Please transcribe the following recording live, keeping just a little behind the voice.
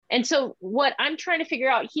And so what I'm trying to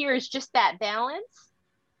figure out here is just that balance.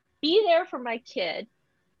 Be there for my kid,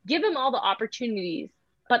 give him all the opportunities,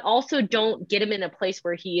 but also don't get him in a place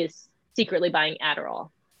where he is secretly buying Adderall.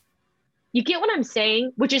 You get what I'm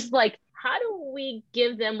saying? Which is like, how do we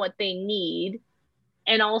give them what they need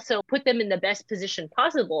and also put them in the best position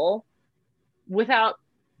possible without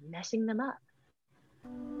messing them up?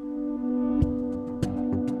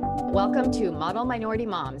 Welcome to Model Minority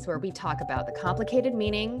Moms, where we talk about the complicated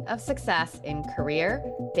meaning of success in career,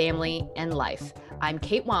 family, and life. I'm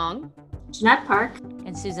Kate Wong, Jeanette Park,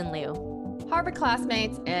 and Susan Liu. Harvard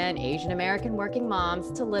classmates and Asian American working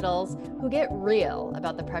moms to littles who get real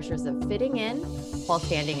about the pressures of fitting in while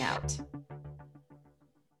standing out.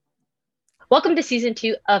 Welcome to season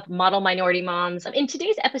 2 of Model Minority Moms. In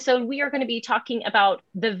today's episode, we are going to be talking about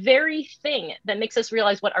the very thing that makes us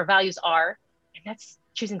realize what our values are, and that's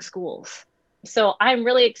choosing schools. So I'm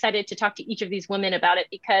really excited to talk to each of these women about it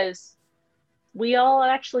because we all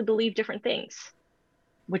actually believe different things,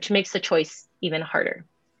 which makes the choice even harder.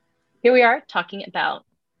 Here we are talking about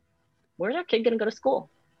where's our kid going to go to school?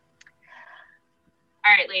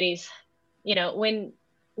 All right, ladies, you know,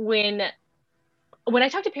 when I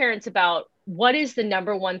talk to parents about what is the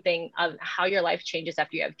number one thing of how your life changes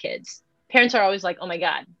after you have kids, parents are always like, oh my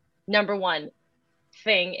God, number one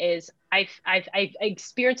thing is I've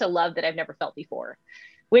experienced a love that I've never felt before,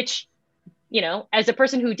 which, you know, as a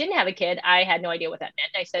person who didn't have a kid, I had no idea what that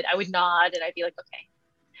meant. I said I would nod and I'd be like, okay.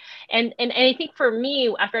 And I think for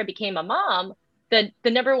me, after I became a mom, the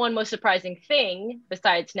number one most surprising thing,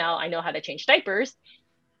 besides now I know how to change diapers,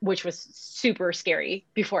 which was super scary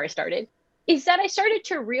before I started, is that I started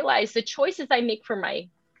to realize the choices I make for my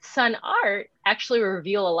son Art actually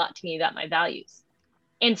reveal a lot to me about my values.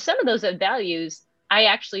 And some of those values I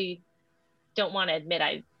actually don't want to admit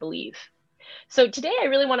I believe. So today I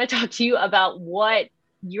really want to talk to you about what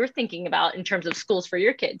you're thinking about in terms of schools for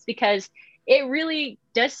your kids, because it really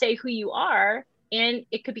does say who you are, and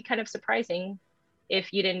it could be kind of surprising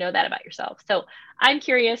if you didn't know that about yourself. So I'm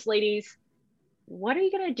curious, ladies, what are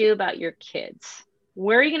you going to do about your kids?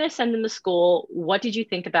 Where are you going to send them to school? What did you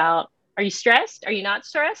think about? Are you stressed? Are you not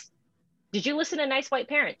stressed? Did you listen to Nice White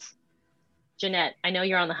Parents? Jeanette, I know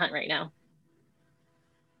you're on the hunt right now.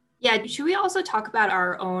 Yeah, should we also talk about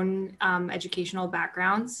our own educational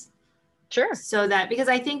backgrounds? Sure. So that, because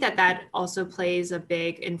I think that also plays a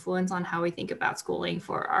big influence on how we think about schooling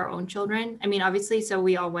for our own children. I mean, obviously, so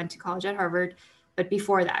we all went to college at Harvard, but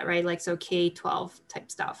before that, right? Like, so K-12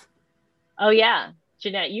 type stuff. Oh, yeah.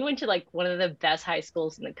 Jeanette, you went to like one of the best high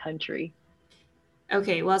schools in the country.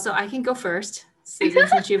 Okay, well, so I can go first, Susan,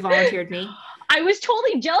 since you volunteered me. I was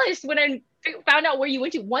totally jealous when I found out where you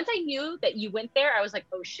went to. Once I knew that you went there, I was like,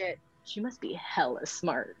 oh shit, she must be hella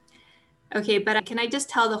smart. Okay, but can I just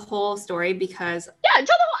tell the whole story? Because yeah, tell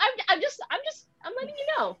the whole, I'm letting you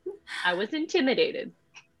know. I was intimidated.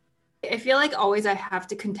 I feel like always I have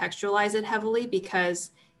to contextualize it heavily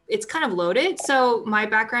because it's kind of loaded. So my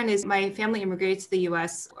background is my family immigrated to the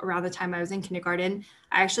US around the time I was in kindergarten.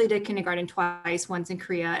 I actually did kindergarten twice, once in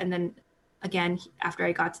Korea, and then again after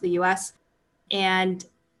I got to the US. And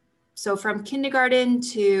so from kindergarten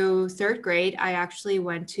to third grade, I actually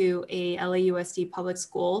went to a LAUSD public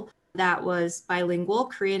school that was bilingual,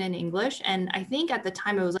 Korean and English. And I think at the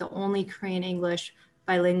time it was the only Korean English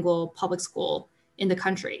bilingual public school in the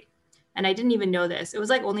country. And I didn't even know this. It was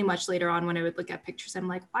like only much later on when I would look at pictures. I'm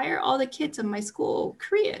like, why are all the kids in my school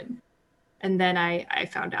Korean? And then I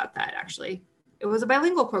found out that actually it was a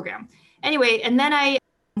bilingual program. Anyway, and then I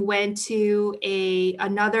went to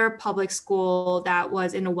another public school that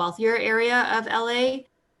was in a wealthier area of LA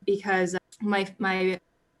because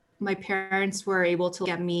my parents were able to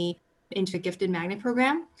get me into a gifted magnet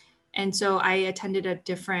program. And so I attended a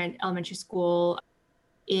different elementary school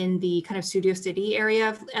in the kind of Studio City area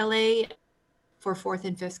of LA for 4th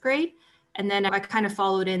and 5th grade. And then I kind of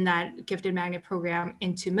followed in that gifted magnet program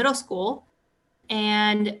into middle school.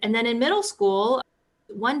 And then in middle school,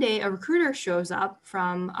 one day a recruiter shows up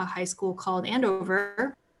from a high school called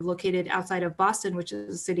Andover, located outside of Boston, which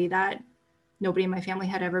is a city that nobody in my family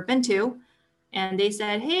had ever been to. And they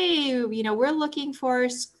said, hey, you know, we're looking for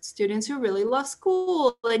students who really love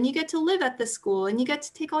school, and you get to live at the school and you get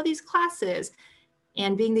to take all these classes.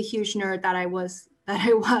 And being the huge nerd that I was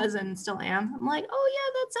and still am, I'm like, oh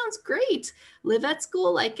yeah, that sounds great. Live at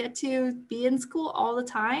school, like get to be in school all the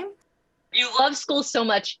time. You love school so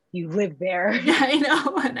much, you live there. Yeah, I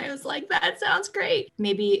know. And I was like, that sounds great.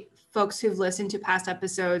 Maybe folks who've listened to past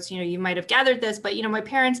episodes, you know, you might have gathered this, but, you know, my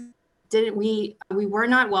parents we were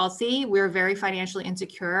not wealthy. We were very financially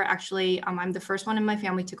insecure. Actually, I'm the first one in my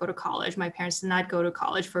family to go to college. My parents did not go to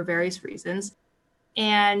college for various reasons.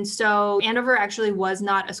 And so Andover actually was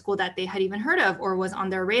not a school that they had even heard of or was on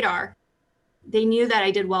their radar. They knew that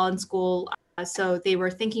I did well in school, so they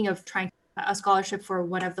were thinking of trying a scholarship for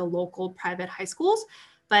one of the local private high schools,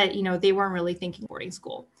 but they weren't really thinking boarding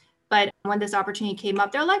school. But when this opportunity came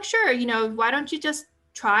up, they're like, sure, why don't you just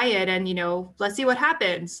try it and let's see what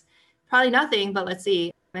happens. Probably nothing, but let's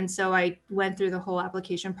see. And so I went through the whole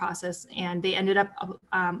application process, and they ended up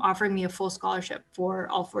offering me a full scholarship for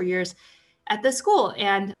all 4 years at the school.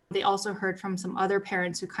 And they also heard from some other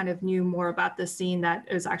parents who kind of knew more about the scene, that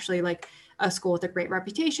it was actually like a school with a great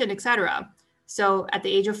reputation, et cetera. So at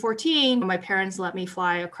the age of 14, my parents let me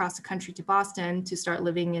fly across the country to Boston to start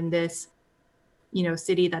living in this,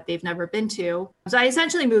 city that they've never been to. So I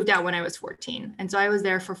essentially moved out when I was 14. And so I was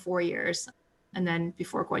there for 4 years, and then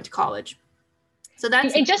before going to college. So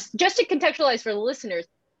that's— And just to contextualize for the listeners,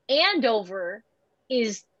 Andover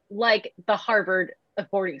is like the Harvard of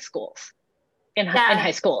boarding schools and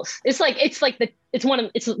high schools. It's one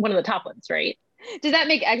of the top ones, right? Does that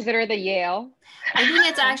make Exeter the Yale? I think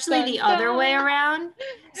it's actually the other way around.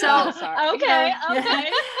 So sorry. Okay.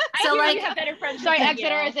 So I have better friends. Sorry,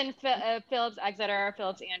 Exeter is in Phillips, Exeter,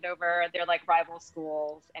 Phillips, Andover. They're like rival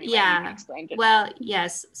schools. Anyway, yeah. Well,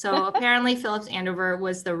 yes. So apparently Phillips Andover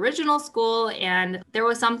was the original school, and there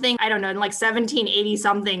was something, I don't know, in like 1780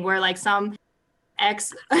 something, where like some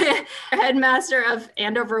ex-headmaster of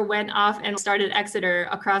Andover went off and started Exeter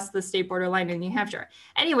across the state borderline in New Hampshire.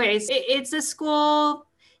 Anyways, it's a school.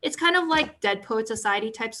 It's kind of like Dead Poet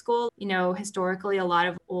Society type school. Historically, a lot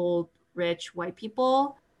of old, rich white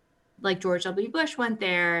people, like George W. Bush, went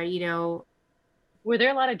there. Were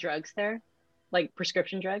there a lot of drugs there, like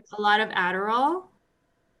prescription drugs? A lot of Adderall.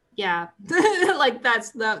 Yeah, like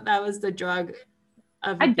that was the drug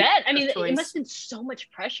of— I bet. I mean, it must have been so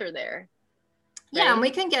much pressure there. Right? Yeah, and we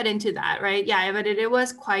can get into that, right? Yeah, but it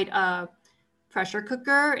was quite a pressure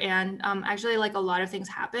cooker. And actually, like, a lot of things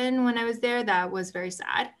happened when I was there that was very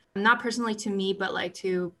sad. Not personally to me, but like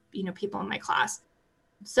to, people in my class.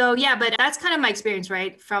 So yeah, but that's kind of my experience,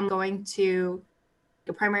 right? From going to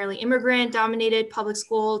a primarily immigrant dominated public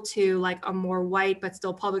school to like a more white, but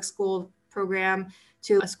still public school program,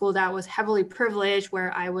 to a school that was heavily privileged,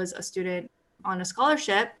 where I was a student on a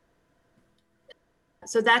scholarship.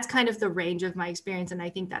 So that's kind of the range of my experience. And I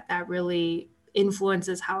think that really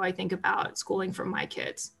influences how I think about schooling for my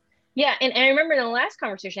kids. Yeah. And I remember in the last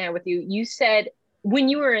conversation I had with you, you said when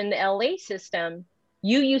you were in the LA system,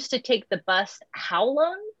 you used to take the bus how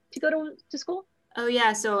long to go to school? Oh,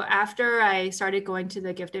 yeah. So after I started going to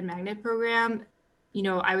the Gifted Magnet program,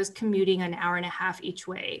 I was commuting an hour and a half each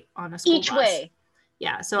way on a school bus. Each way?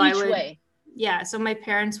 Yeah. So each way? Yeah. So my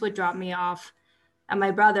parents would drop me off and my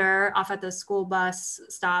brother off at the school bus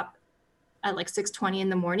stop at like 6:20 in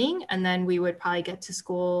the morning. And then we would probably get to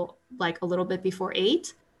school like a little bit before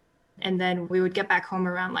 8. And then we would get back home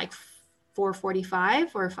around like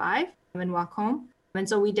 4:45 or 5 and walk home. And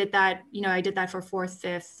so we did that, I did that for 4th,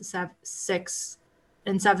 5th, 6th,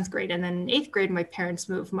 and 7th grade. And then in 8th grade, my parents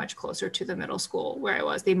moved much closer to the middle school where I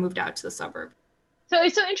was. They moved out to the suburb. So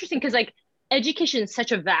it's so interesting because like education is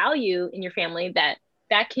such a value in your family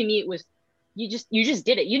that commute was, you just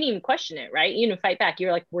did it. You didn't even question it, right? You didn't fight back. You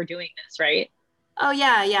were like, we're doing this, right? Oh,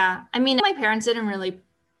 yeah, yeah. I mean, my parents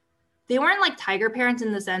they weren't like tiger parents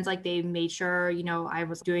in the sense like they made sure, I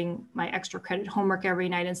was doing my extra credit homework every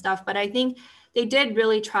night and stuff. But I think they did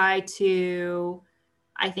really try to,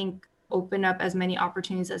 open up as many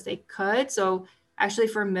opportunities as they could. So actually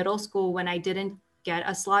for middle school, when I didn't get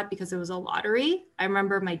a slot because it was a lottery, I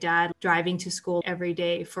remember my dad driving to school every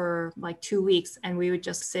day for like 2 weeks, and we would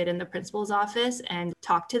just sit in the principal's office and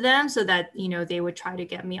talk to them so that, they would try to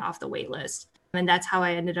get me off the wait list. And that's how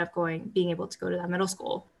I ended up being able to go to that middle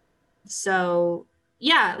school. So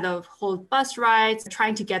yeah, the whole bus rides,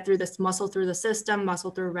 trying to get through this, muscle through the system,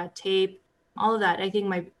 muscle through red tape, all of that. I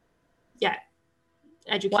think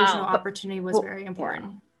educational opportunity was very important.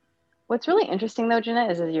 Yeah. What's really interesting though, Jeanette,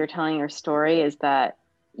 is as you're telling your story, is that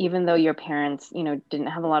even though your parents, didn't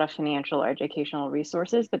have a lot of financial or educational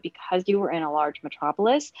resources, but because you were in a large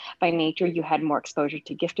metropolis, by nature, you had more exposure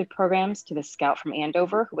to gifted programs, to the scout from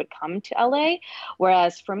Andover who would come to LA.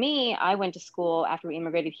 Whereas for me, I went to school after we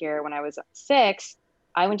immigrated here when I was 6.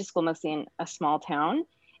 I went to school mostly in a small town,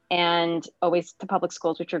 and always to public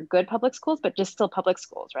schools, which are good public schools, but just still public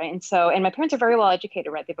schools, right? And my parents are very well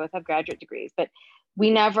educated, right? They both have graduate degrees, but we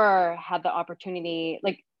never had the opportunity,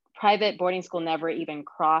 like private boarding school never even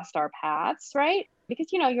crossed our paths, right? Because,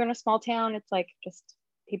 you're in a small town, it's like just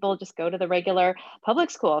people just go to the regular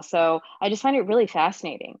public school. So I just find it really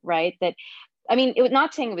fascinating, right? That I mean, it was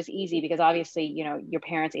not saying it was easy, because obviously, you know, your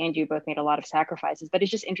parents and you both made a lot of sacrifices, but it's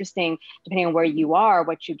just interesting, depending on where you are,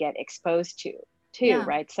 what you get exposed to too, Yeah.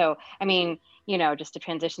 right? So, I mean, you know, just to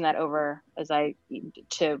transition that over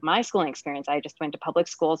to my schooling experience, I just went to public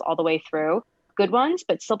schools all the way through, good ones,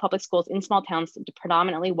 but still public schools in small towns,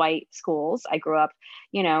 predominantly white schools. I grew up,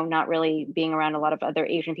 you know, not really being around a lot of other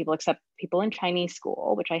Asian people, except people in Chinese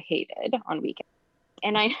school, which I hated on weekends.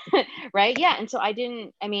 And I, right. Yeah. And so I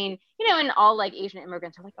didn't, I mean, you know, and all like Asian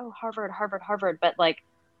immigrants are like, oh, Harvard, Harvard, Harvard. But like,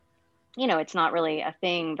 you know, it's not really a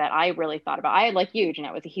thing that I really thought about. I, like you,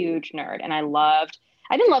 Jeanette, was a huge nerd, and I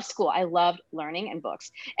didn't love school. I loved learning and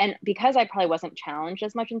books. And because I probably wasn't challenged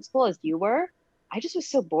as much in school as you were, I just was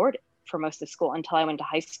so bored for most of school until I went to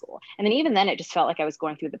high school. And then even then, it just felt like I was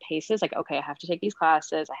going through the paces, like, okay, I have to take these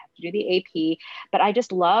classes, I have to do the AP. But I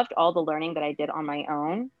just loved all the learning that I did on my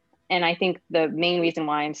own. And I think the main reason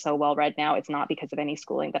why I'm so well read now, it's not because of any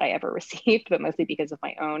schooling that I ever received, but mostly because of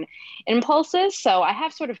my own impulses. So I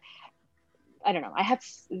have sort of, I don't know, I have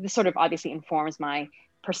this sort of obviously informs my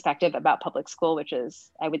perspective about public school, which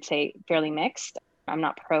is, I would say, fairly mixed. I'm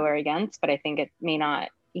not pro or against, but I think it may not,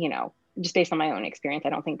 you know, just based on my own experience, I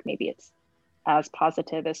don't think maybe it's as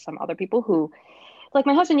positive as some other people who, like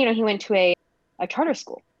my husband, you know, he went to a charter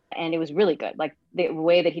school. And it was really good. Like the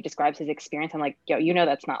way that he describes his experience, I'm like, yo, you know,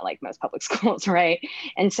 that's not like most public schools, right?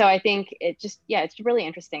 And so I think it just, yeah, it's really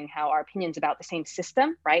interesting how our opinions about the same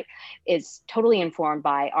system, right, is totally informed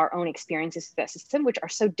by our own experiences with that system, which are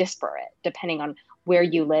so disparate depending on where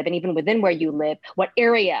you live, and even within where you live, what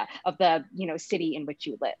area of the, you know, city in which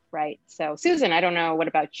you live, right? So Susan, I don't know, what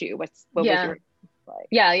about you? What was your like?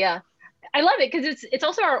 Yeah. I love it because it's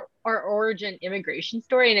also our origin immigration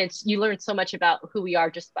story, and it's, you learn so much about who we are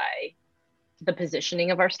just by the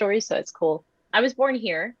positioning of our stories. So it's cool. I was born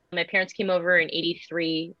here. My parents came over in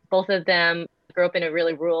 83. Both of them grew up in a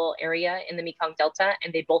really rural area in the Mekong Delta,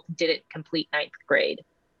 and they both didn't complete ninth grade.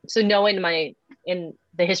 So no one in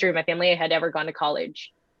the history of my family had ever gone to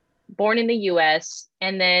college. Born in the US,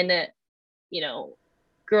 and then, you know,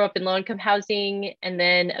 grew up in low income housing. And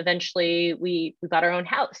then eventually we got our own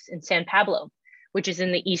house in San Pablo, which is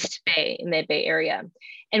in the East Bay, in the Bay Area.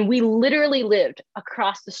 And we literally lived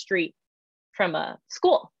across the street from a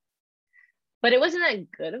school, but it wasn't that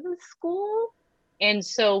good of a school. And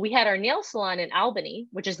so we had our nail salon in Albany,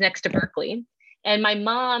 which is next to Berkeley. And my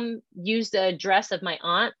mom used the address of my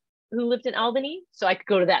aunt who lived in Albany, so I could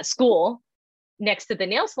go to that school next to the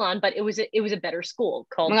nail salon, but it was a better school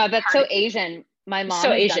called. Oh my God, that's so Asian. My mom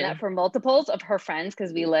has done that for multiples of her friends,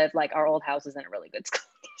 because we live, like, our old house is in a really good school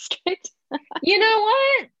district. You know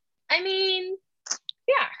what? I mean,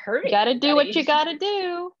 yeah, hurting. You gotta do what you gotta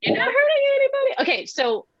do. You're not hurting anybody. Okay,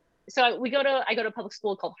 so I go to a public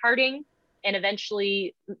school called Harding, and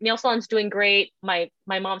eventually nail salon's doing great. My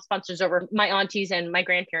mom sponsors over my aunties and my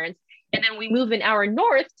grandparents, and then we move an hour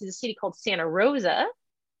north to the city called Santa Rosa.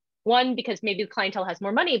 One, because maybe the clientele has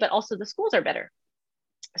more money, but also the schools are better.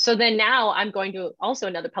 So then now I'm going to also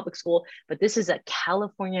another public school, but this is a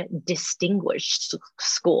California distinguished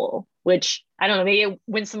school, which I don't know, maybe it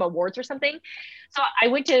wins some awards or something. So I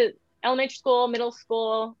went to elementary school, middle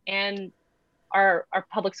school, and our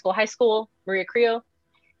public school, high school, Maria Creo.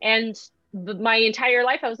 And my entire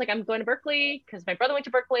life, I was like, I'm going to Berkeley because my brother went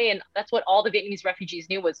to Berkeley, and that's what all the Vietnamese refugees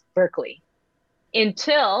knew was Berkeley.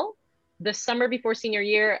 Until the summer before senior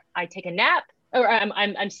year, I take a nap, or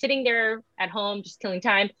I'm sitting there at home just killing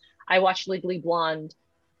time. I watch Legally Blonde.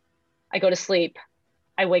 I go to sleep.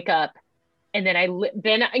 I wake up, and then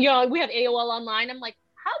then you know, we have AOL online. I'm like,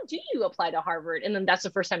 how do you apply to Harvard? And then that's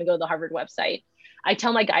the first time I go to the Harvard website. I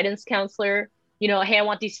tell my guidance counselor, you know, hey, I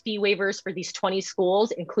want these fee waivers for these 20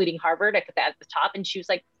 schools, including Harvard. I put that at the top, and she was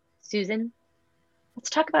like, Susan, let's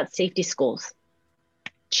talk about safety schools.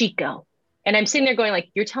 Chico. And I'm sitting there going, like,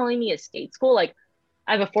 you're telling me a state school? Like,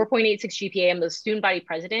 I have a 4.86 GPA. I'm the student body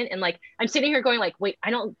president. And like, I'm sitting here going like, wait, I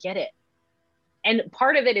don't get it. And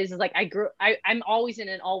part of it is like, I'm always in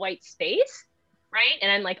an all white space, right?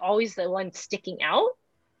 And I'm like always the one sticking out.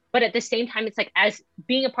 But at the same time, it's like, as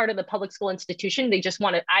being a part of the public school institution, they just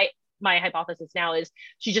want to, my hypothesis now is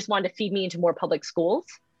she just wanted to feed me into more public schools.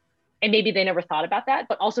 And maybe they never thought about that.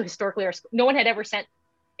 But also historically, no one had ever sent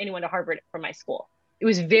anyone to Harvard from my school. It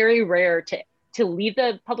was very rare to leave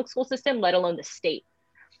the public school system, let alone the state.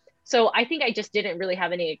 So I think I just didn't really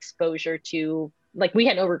have any exposure to, like, we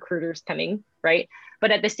had no recruiters coming, right?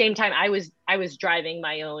 But at the same time, I was driving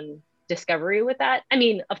my own discovery with that. I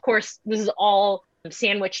mean, of course, this is all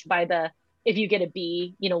sandwiched by the, if you get a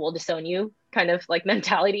B, you know, we'll disown you kind of like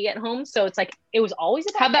mentality at home. So it's like, it was always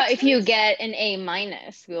about, how about excellence? If you get an A-,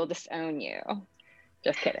 we'll disown you.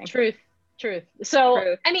 Just kidding. Truth. Truth. So,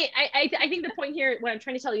 Truth. I mean, I think the point here, what I'm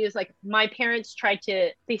trying to tell you is like my parents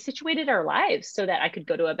they situated our lives so that I could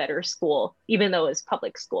go to a better school, even though it was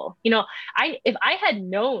public school. You know, if I had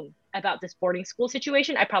known about this boarding school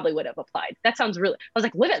situation, I probably would have applied. That sounds really, I was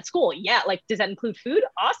like, live at school. Yeah. Like, does that include food?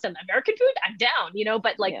 Awesome. American food? I'm down, you know,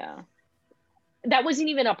 but like, Yeah. that wasn't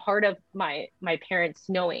even a part of my parents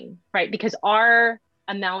knowing, right? Because our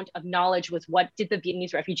amount of knowledge was, what did the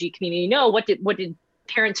Vietnamese refugee community know? What did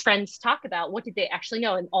parents, friends talk about? What did they actually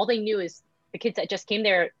know? And all they knew is the kids that just came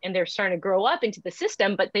there and they're starting to grow up into the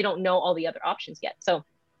system, but they don't know all the other options yet. So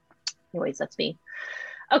anyways, that's me.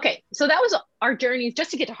 Okay, so that was our journey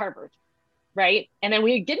just to get to Harvard, right? And then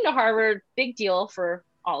we get into Harvard, big deal for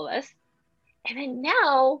all of us. And then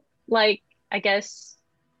now, like, I guess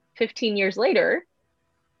 15 years later,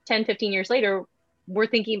 10, 15 years later, we're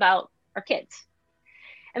thinking about our kids.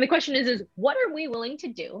 And the question is what are we willing to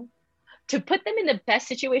do to put them in the best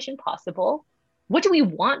situation possible? What do we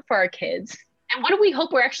want for our kids? And what do we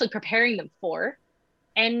hope we're actually preparing them for?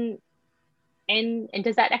 And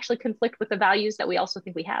does that actually conflict with the values that we also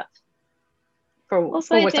think we have for what's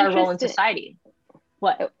our role in society?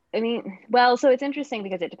 What? I mean, well, so it's interesting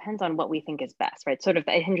because it depends on what we think is best, right? Sort of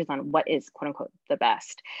it hinges on what is quote unquote the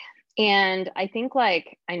best. And I think,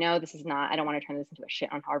 like, I know this is not, I don't want to turn this into a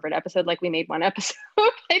shit on Harvard episode. Like, we made one episode,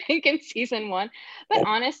 I think, in season 1. But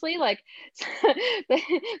honestly, like, but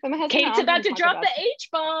my husband, Kate's about to drop the H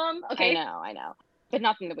bomb. Okay. I know. But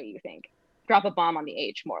nothing the way you think. Drop a bomb on the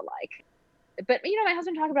H, more like. But, you know, my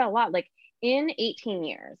husband talked about a lot, like, in 18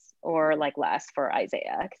 years, or like less for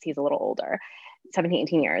Isaiah, because he's a little older, 17,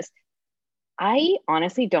 18 years. I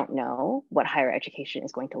honestly don't know what higher education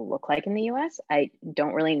is going to look like in the US. I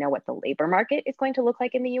don't really know what the labor market is going to look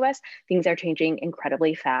like in the US. Things are changing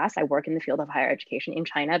incredibly fast. I work in the field of higher education in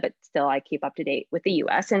China, but still I keep up to date with the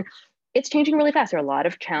US. And it's changing really fast. There are a lot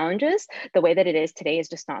of challenges. The way that it is today is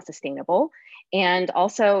just not sustainable. And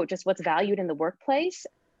also just what's valued in the workplace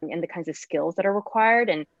and the kinds of skills that are required,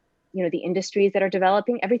 and you know, the industries that are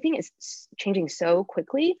developing, everything is changing so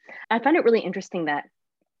quickly. I find it really interesting that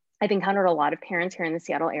I've encountered a lot of parents here in the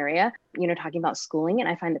Seattle area, you know, talking about schooling. And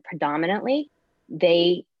I find that predominantly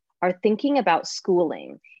they are thinking about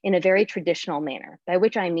schooling in a very traditional manner, by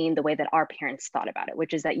which I mean the way that our parents thought about it,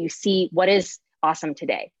 which is that you see what is awesome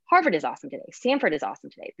today. Harvard is awesome today. Stanford is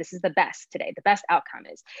awesome today. This is the best today. The best outcome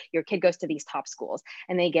is your kid goes to these top schools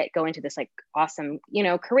and they go into this like awesome, you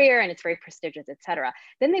know, career, and it's very prestigious, et cetera.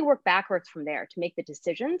 Then they work backwards from there to make the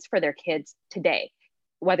decisions for their kids today,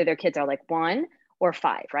 whether their kids are like 1 or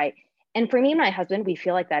 5, right? And for me and my husband, we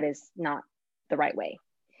feel like that is not the right way.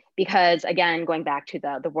 Because again, going back to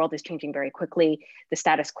the world is changing very quickly. The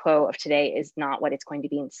status quo of today is not what it's going to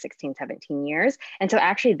be in 16, 17 years. And so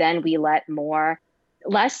actually then we let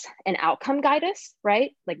less an outcome guide us,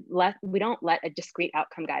 right? Like we don't let a discrete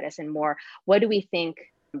outcome guide us, and more, what do we think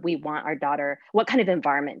we want our daughter, what kind of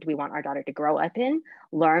environment do we want our daughter to grow up in,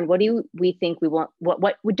 learn? What do we think we want,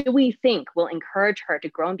 what do we think will encourage her to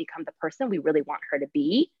grow and become the person we really want her to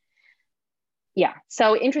be? Yeah.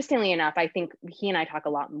 So interestingly enough, I think he and I talk a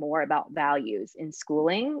lot more about values in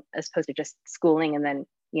schooling as opposed to just schooling and then,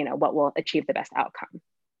 you know, what will achieve the best outcome.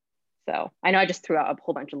 So I know I just threw out a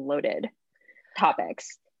whole bunch of loaded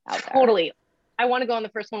topics out there. Totally. I want to go on the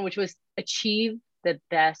first one, which was achieve the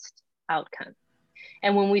best outcome.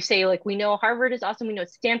 And when we say, like, we know Harvard is awesome, we know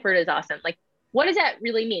Stanford is awesome, like, what does that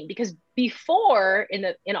really mean? Because before, in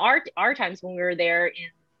our times when we were there in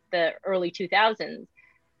the early 2000s,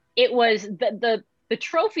 it was the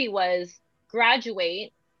trophy was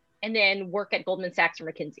graduate and then work at Goldman Sachs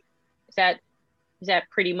or McKinsey. Is that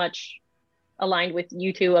pretty much aligned with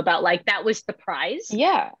you two about, like, that was the prize?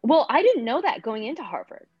 Yeah. Well, I didn't know that going into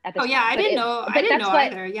Harvard at the time. I didn't know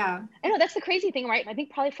either. Yeah. I know, that's the crazy thing, right? I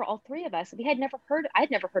think probably for all three of us, I'd never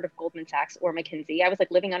heard of Goldman Sachs or McKinsey. I was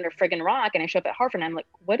like living under friggin' rock, and I show up at Harvard and I'm like,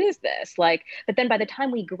 what is this? Like, but then by the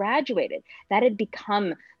time we graduated, that had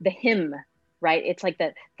become the hymn, right? It's like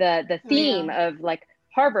the theme of like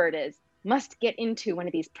Harvard is must get into one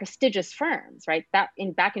of these prestigious firms, right? Back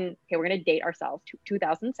in okay, we're going to date ourselves to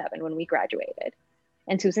 2007 when we graduated.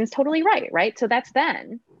 And Susan's totally right? So that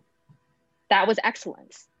was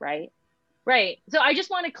excellence, right? Right. So I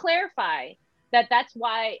just want to clarify that's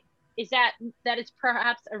why that is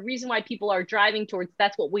perhaps a reason why people are driving towards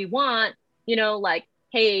that's what we want, you know, like,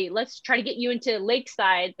 hey, let's try to get you into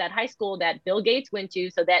Lakeside, that high school that Bill Gates went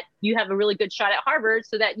to, so that you have a really good shot at Harvard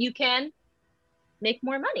so that you can make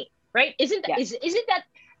more money, right? Isn't that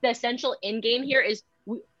the essential end game here is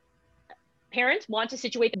parents want to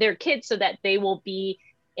situate their kids so that they will be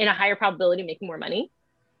in a higher probability of making more money?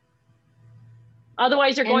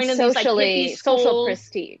 Otherwise, they're going to these like hippie schools. Social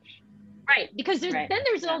prestige. Right. Because then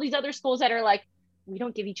there's all these other schools that are like, we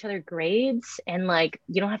don't give each other grades, and like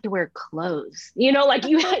you don't have to wear clothes. You know, like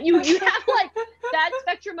you have like that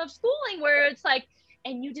spectrum of schooling where it's like,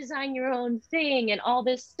 and you design your own thing and all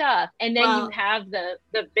this stuff. And then you have the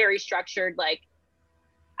very structured, like,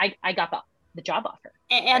 I got the job offer.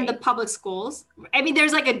 And the public schools. I mean,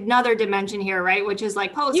 there's like another dimension here, right? Which is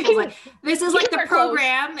like public schools, like this is like the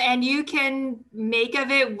program and you can make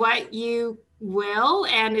of it what you will.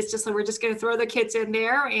 And it's just like, we're just going to throw the kids in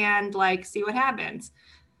there and like, see what happens.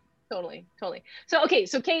 Totally. So, okay.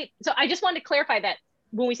 So Kate, so I just wanted to clarify that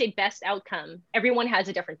when we say best outcome, everyone has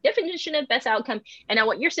a different definition of best outcome. And now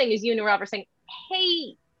what you're saying is you and Rob are saying,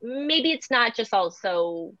 hey, maybe it's not just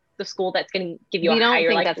also the school that's going to give you a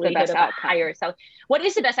higher likelihood of a higher salary. What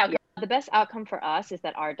is the best outcome? The best outcome for us is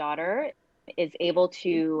that our daughter is able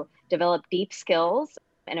to develop deep skills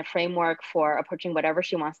and a framework for approaching whatever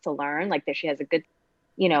she wants to learn, like that she has a good,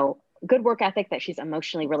 good work ethic, that she's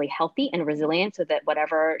emotionally really healthy and resilient, so that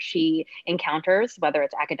whatever she encounters, whether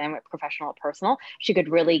it's academic, professional, or personal, she could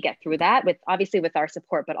really get through that with our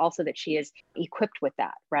support, but also that she is equipped with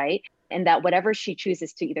that, right? And that whatever she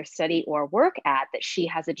chooses to either study or work at, that she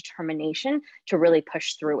has a determination to really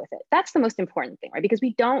push through with it. That's the most important thing, right? Because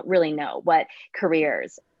we don't really know what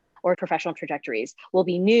careers or professional trajectories will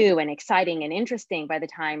be new and exciting and interesting by the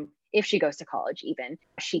time, if she goes to college, even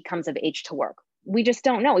she comes of age to work. We just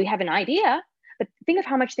don't know. We have an idea, but think of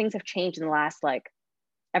how much things have changed in the last,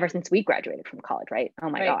 ever since we graduated from college, right? Oh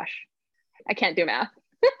my gosh, I can't do math.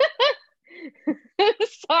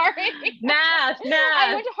 Sorry. Math.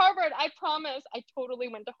 I went to Harvard. I promise. I totally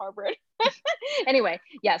went to Harvard. Anyway,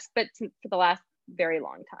 yes, but for the last very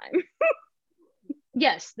long time.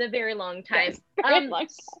 Yes, the very long time. Yes, very long time.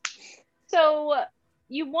 So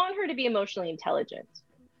you want her to be emotionally intelligent.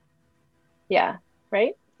 Yeah,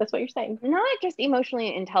 right? That's what you're saying. Not just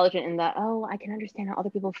emotionally intelligent in that, I can understand how other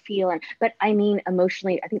people feel. But I mean,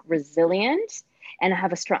 emotionally, I think resilient and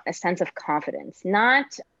have a sense of confidence,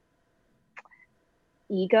 not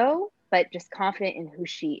ego, but just confident in who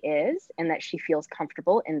she is and that she feels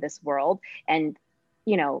comfortable in this world and,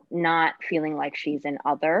 not feeling like she's an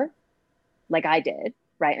other, like I did,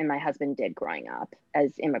 right? And my husband did growing up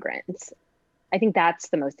as immigrants. I think that's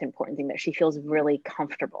the most important thing, that she feels really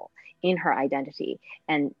comfortable in her identity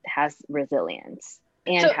and has resilience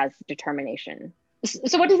and has determination.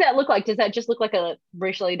 So what does that look like? Does that just look like a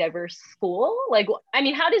racially diverse school? Like, I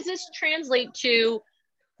mean, how does this translate to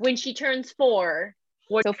when she turns 4?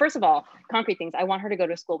 So first of all, concrete things. I want her to go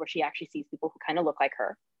to a school where she actually sees people who kind of look like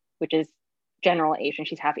her, which is general Asian.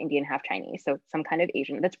 She's half Indian, half Chinese. So some kind of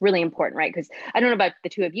Asian. That's really important, right? Because I don't know about the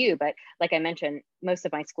two of you, but like I mentioned, most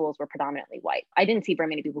of my schools were predominantly white. I didn't see very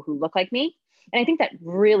many people who look like me. And I think that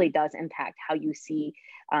really does impact how you see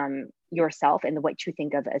yourself and what you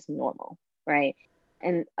think of as normal, right?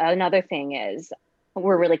 And another thing is,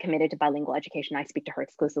 we're really committed to bilingual education. I speak to her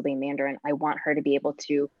exclusively in Mandarin. I want her to be able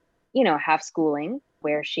to, have schooling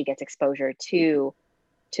where she gets exposure to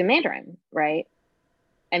Mandarin, right?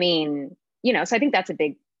 I mean, so I think that's a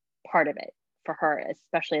big part of it for her,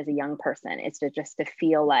 especially as a young person, is to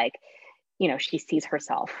feel like, she sees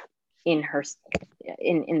herself in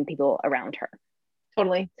people around her.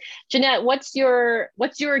 Totally. Jeanette, what's your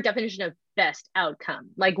definition of best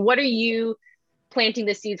outcome? Like, what are you planting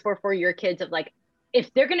the seeds for your kids of, like,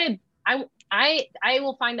 if they're going to, I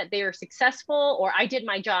will find that they are successful, or I did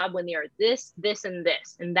my job when they are this, and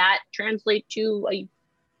this, and that translate to a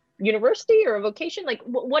university or a vocation? Like,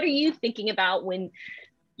 what are you thinking about when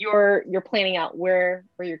you're planning out where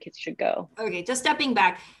your kids should go? Okay, just stepping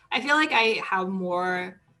back, I feel like I have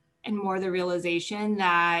more and more the realization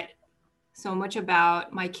that so much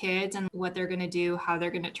about my kids and what they're going to do, how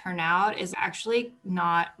they're going to turn out, is actually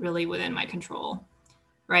not really within my control,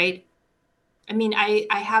 right? I mean, I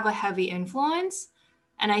have a heavy influence,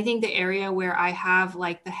 and I think the area where I have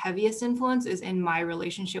like the heaviest influence is in my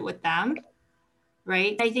relationship with them.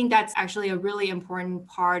 Right. I think that's actually a really important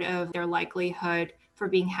part of their likelihood for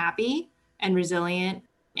being happy and resilient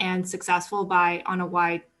and successful on a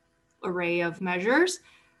wide array of measures.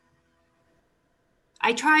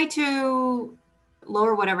 I try to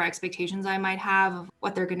lower whatever expectations I might have of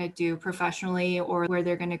what they're going to do professionally or where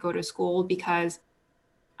they're going to go to school, because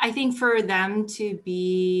I think for them to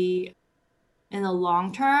be in the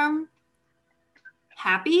long term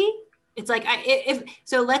happy, it's like,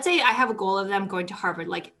 so let's say I have a goal of them going to Harvard.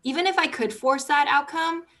 Like, even if I could force that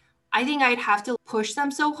outcome, I think I'd have to push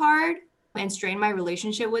them so hard and strain my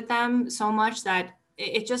relationship with them so much that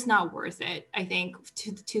it's just not worth it, I think,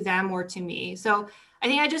 to them or to me. So I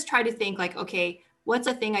think I just try to think like, okay, what's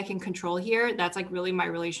a thing I can control here? That's like really my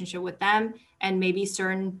relationship with them, and maybe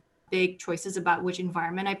certain big choices about which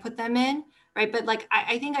environment I put them in, right? But like,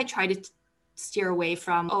 I think I try to steer away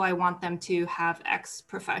from, oh, I want them to have X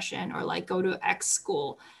profession or like go to X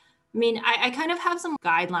school. I mean, I kind of have some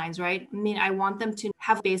guidelines, right? I mean, I want them to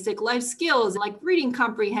have basic life skills like reading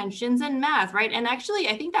comprehensions and math, right? And actually,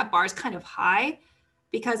 I think that bar is kind of high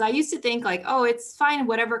because I used to think like, oh, it's fine,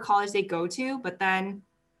 whatever college they go to. But then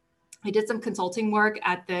I did some consulting work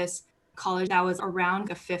at this college that was around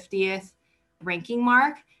the 50th ranking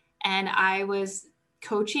mark. And I was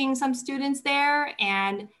coaching some students there,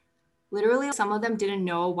 and literally some of them didn't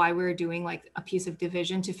know why we were doing like a piece of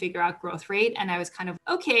division to figure out growth rate. And I was kind of,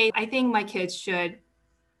 okay, I think my kids should,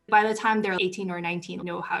 by the time they're 18 or 19,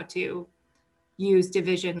 know how to use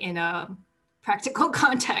division in a practical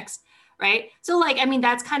context, right? So like, I mean,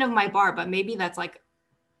 that's kind of my bar, but maybe that's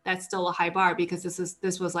still a high bar because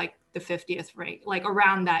this was like the 50th rank, like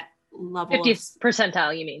around that level. 50th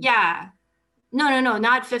percentile, you mean? Yeah. No,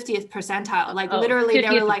 not 50th percentile. Like literally 50th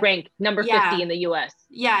they were like rank, number 50 in the US.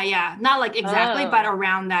 Yeah. Not like exactly, but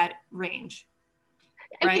around that range.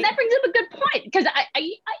 I mean, that brings up a good point, because I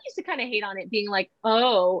used to kind of hate on it being like,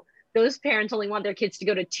 oh, those parents only want their kids to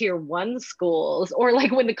go to tier 1 schools, or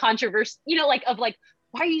like when the controversy, like of like,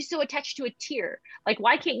 why are you so attached to a tier? Like,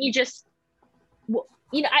 why can't you just,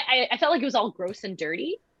 I felt like it was all gross and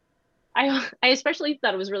dirty. I especially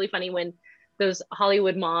thought it was really funny when those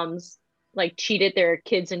Hollywood moms like cheated their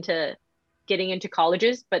kids into getting into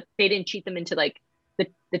colleges, but they didn't cheat them into like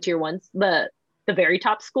the tier 1s, the very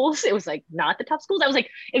top schools. It was like not the top schools. I was like,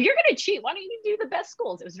 if you're going to cheat, why don't you do the best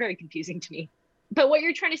schools? It was very confusing to me. But what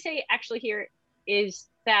you're trying to say actually here is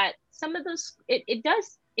that some of those,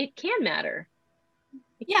 it can matter.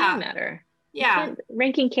 It can matter. Yeah.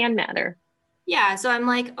 Ranking can matter. Yeah. So I'm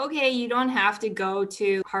like, okay, you don't have to go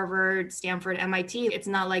to Harvard, Stanford, MIT. It's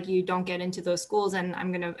not like you don't get into those schools and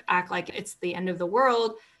I'm going to act like it's the end of the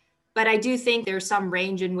world. But I do think there's some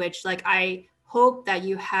range in which, like, I hope that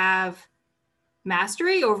you have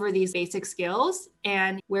mastery over these basic skills,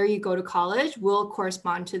 and where you go to college will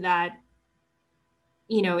correspond to that,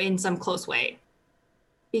 in some close way.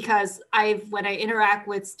 Because when I interact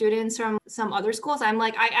with students from some other schools, I'm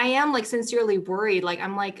like, I am like sincerely worried. Like,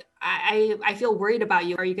 I'm like, I feel worried about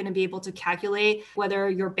you. Are you going to be able to calculate whether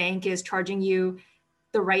your bank is charging you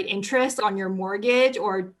the right interest on your mortgage,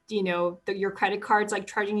 or, your credit card's like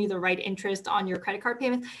charging you the right interest on your credit card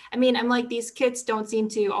payments? I mean, I'm like, these kids don't seem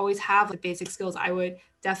to always have the basic skills I would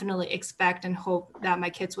definitely expect and hope that my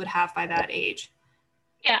kids would have by that age.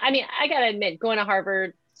 Yeah. I mean, I got to admit, going to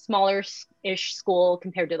Harvard, smaller-ish school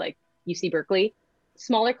compared to like UC Berkeley,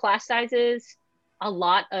 smaller class sizes, a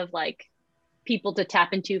lot of like people to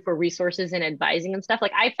tap into for resources and advising and stuff.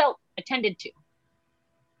 Like, I felt attended to,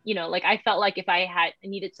 like I felt like if I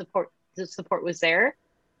needed support, the support was there.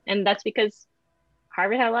 And that's because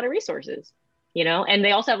Harvard had a lot of resources, and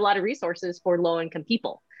they also have a lot of resources for low-income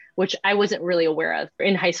people, which I wasn't really aware of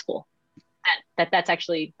in high school. That's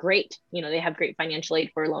actually great. They have great financial aid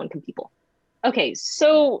for low-income people. Okay,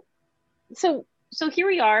 so here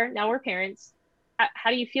we are. Now we're parents. How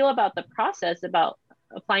do you feel about the process about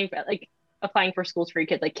applying for schools for your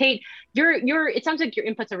kids? Like, Kate, it sounds like your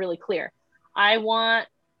inputs are really clear. I want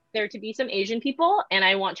there to be some Asian people, and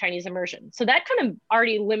I want Chinese immersion. So that kind of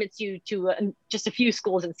already limits you to just a few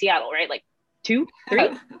schools in Seattle, right? Like 2, 3?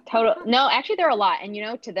 Total. No, actually there are a lot. And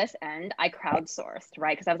to this end, I crowdsourced,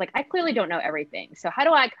 right? Because I was like, I clearly don't know everything. So how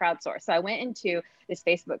do I crowdsource? So I went into this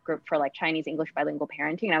Facebook group for like Chinese English bilingual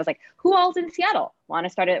parenting. And I was like, who all's in Seattle? Want to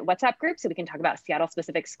start a WhatsApp group so we can talk about Seattle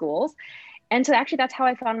specific schools? And so actually that's how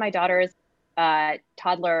I found my daughter's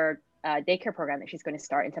toddler daycare program that she's going to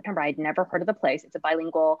start in September. I'd never heard of the place. It's a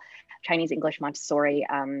bilingual Chinese English Montessori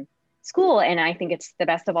school. And I think it's the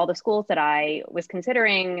best of all the schools that I was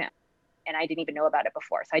considering, and I didn't even know about it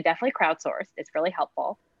before. So I definitely crowdsourced. It's really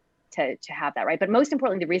helpful to have that, right? But most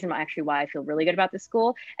importantly, the reason why I feel really good about this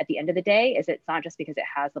school at the end of the day is it's not just because it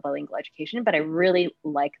has the bilingual education, but I really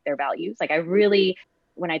like their values. Like,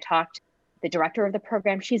 when I talked the director of the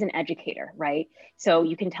program, she's an educator, right? So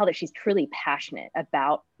you can tell that she's truly passionate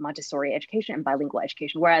about Montessori education and bilingual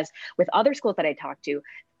education. Whereas with other schools that I talked to,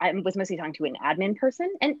 I was mostly talking to an admin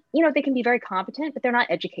person, and they can be very competent, but they're not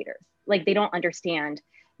educators. Like, they don't understand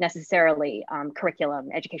necessarily curriculum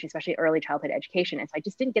education, especially early childhood education. And so I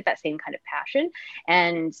just didn't get that same kind of passion.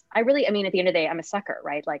 And at the end of the day, I'm a sucker,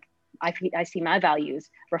 right? Like, I see my values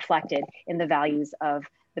reflected in the values of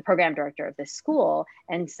the program director of this school.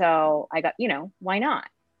 And so I got, why not,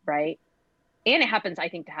 right? And it happens, I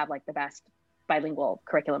think, to have like the best bilingual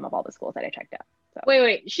curriculum of all the schools that I checked out. So.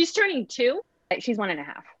 Wait, she's turning 2? She's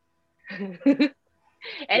 1.5.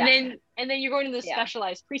 And then you're going to the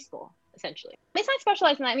specialized preschool. essentially? It's not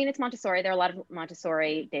specialized in that. I mean, it's Montessori. There are a lot of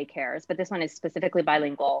Montessori daycares, but this one is specifically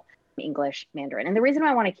bilingual English Mandarin. And the reason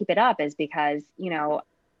why I want to keep it up is because,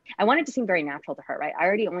 I want it to seem very natural to her, right? I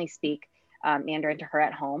already only speak Mandarin to her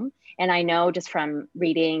at home. And I know just from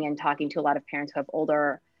reading and talking to a lot of parents who have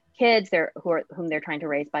older kids whom they're trying to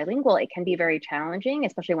raise bilingual, it can be very challenging,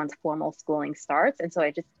 especially once formal schooling starts. And so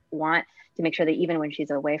I just want to make sure that even when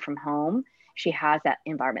she's away from home, she has that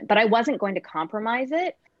environment. But I wasn't going to compromise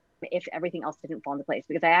it if everything else didn't fall into place,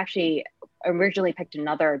 because I actually originally picked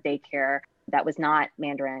another daycare that was not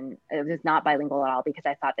Mandarin. It was not bilingual at all, because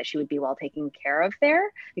I thought that she would be well taken care of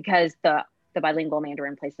there, because the bilingual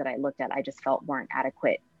Mandarin place that I looked at, I just felt weren't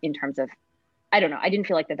adequate in terms of, I don't know, I didn't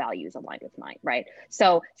feel like the values aligned with mine, right?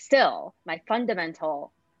 So still, my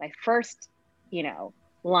first,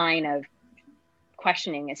 line of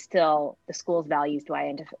questioning is still the school's values. Do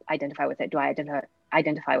I identify with it? Do I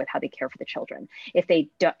identify with how they care for the children?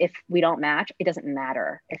 If we don't match, it doesn't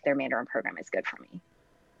matter if their Mandarin program is good for me.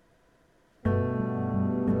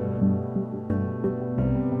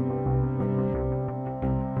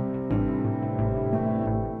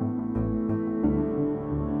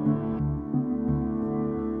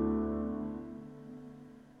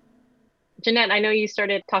 Jeanette, I know you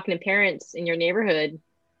started talking to parents in your neighborhood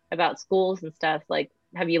about schools and stuff. Like,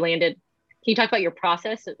 can you talk about your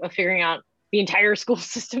process of figuring out the entire school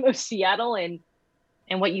system of Seattle and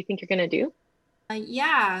what you think you're going to do?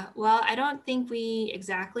 Yeah, well, I don't think we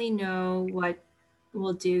exactly know what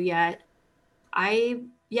we'll do yet.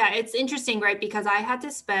 It's interesting, right? Because I had to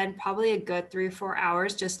spend probably a good 3 or 4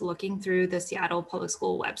 hours just looking through the Seattle Public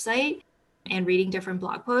School website and reading different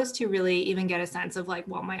blog posts to really even get a sense of like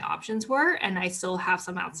what my options were. And I still have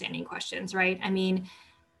some outstanding questions, right? I mean,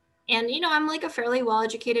 and I'm like a fairly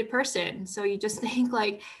well-educated person. So you just think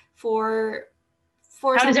like for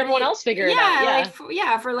how does everyone else figure it out?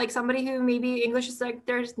 Yeah. For like somebody who maybe English is like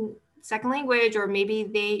their second language, or maybe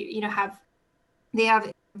they, they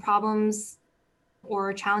have problems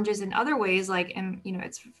or challenges in other ways, like, and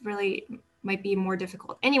it's really might be more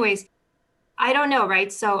difficult. Anyways, I don't know,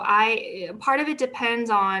 right? So part of it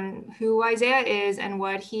depends on who Isaiah is and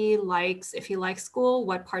what he likes. If he likes school,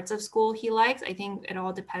 what parts of school he likes. I think it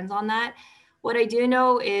all depends on that. What I do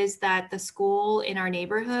know is that the school in our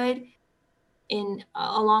neighborhood,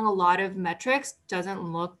 along a lot of metrics, doesn't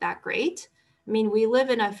look that great. I mean, we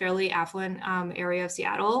live in a fairly affluent area of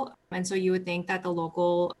Seattle, and so you would think that the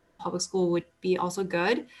local public school would be also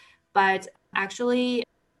good. But actually,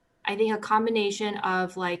 I think a combination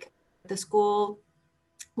of like the school,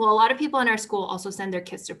 well, a lot of people in our school also send their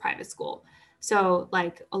kids to private school. So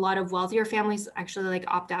like a lot of wealthier families actually like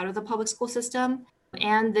opt out of the public school system.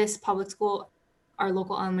 And this public school, our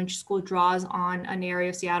local elementary school, draws on an area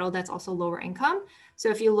of Seattle that's also lower income. So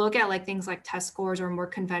if you look at like things like test scores or more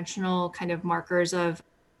conventional kind of markers of,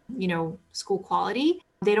 school quality,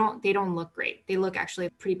 they don't look great. They look actually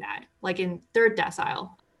pretty bad, like in third decile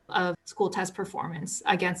of school test performance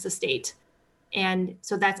against the state. And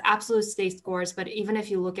so that's absolute state scores. But even if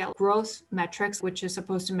you look at growth metrics, which is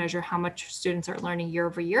supposed to measure how much students are learning year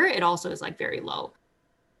over year, it also is like very low.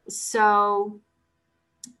 So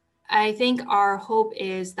I think our hope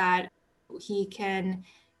is that he can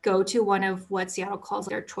go to one of what Seattle calls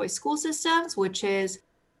their choice school systems, which is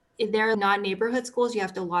they're not neighborhood schools, you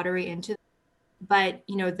have to lottery into. But,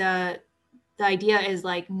 the idea is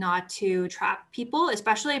like not to trap people,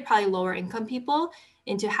 especially probably lower income people,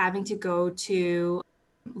 into having to go to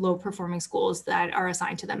low performing schools that are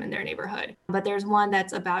assigned to them in their neighborhood. But there's one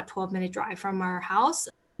that's about 12-minute drive from our house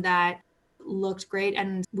that looked great.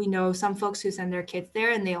 And we know some folks who send their kids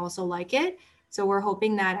there and they also like it. So we're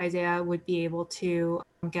hoping that Isaiah would be able to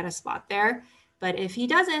get a spot there. But if he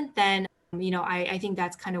doesn't, then, I think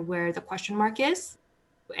that's kind of where the question mark is.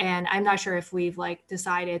 And I'm not sure if we've like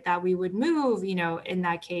decided that we would move, in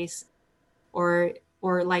that case, or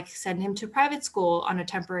like send him to private school on a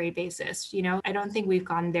temporary basis. I don't think we've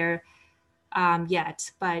gone there yet,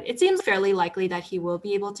 but it seems fairly likely that he will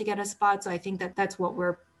be able to get a spot. So I think that that's what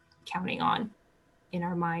we're counting on in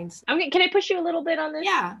our minds. Can I push you a little bit on this?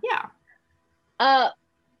 Yeah.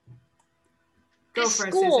 The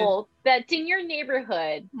school that's in your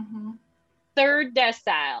neighborhood, third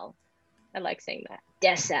decile. I like saying that.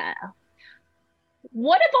 Decile.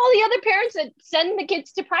 What if all the other parents that send the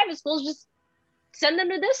kids to private schools just send them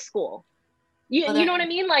to this school? You know what I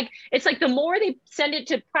mean? Like, it's like the more they send it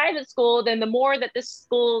to private school, then the more that this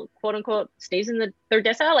school, quote unquote, stays in the third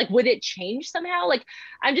decile. Like, would it change somehow? Like,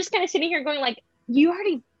 I'm just kind of sitting here going like,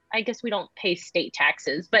 I guess we don't pay state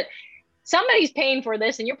taxes, but somebody's paying for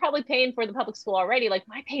this and you're probably paying for the public school already. Like,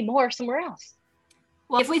 why pay more somewhere else?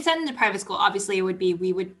 Well, if we send them to private school, obviously it would be,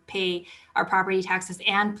 we would pay our property taxes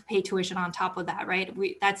and pay tuition on top of that, right?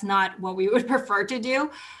 That's not what we would prefer to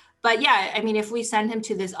do. But yeah, I mean, if we send him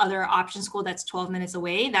to this other option school that's 12 minutes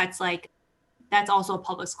away, that's also a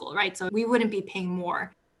public school, right? So we wouldn't be paying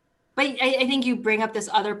more. But I think you bring up this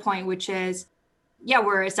other point, which is, yeah,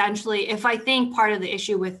 we're essentially, if I think part of the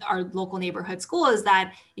issue with our local neighborhood school is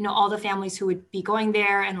that, all the families who would be going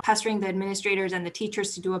there and pestering the administrators and the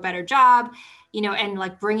teachers to do a better job, and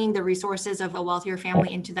like bringing the resources of a wealthier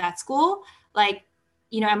family into that school, like,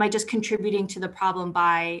 am I just contributing to the problem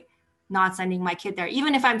by not sending my kid there,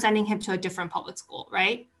 even if I'm sending him to a different public school,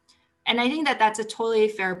 right? And I think that that's a totally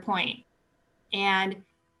fair point. And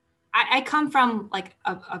I come from like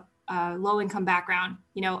a low income background,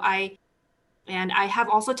 and I have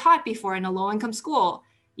also taught before in a low income school.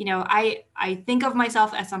 I think of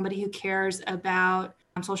myself as somebody who cares about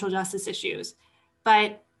social justice issues.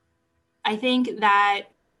 But I think that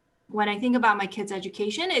when I think about my kids'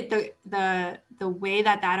 education, the way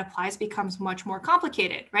that applies becomes much more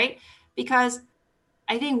complicated, right? Because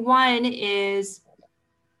I think one is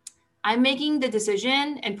I'm making the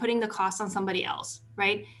decision and putting the cost on somebody else,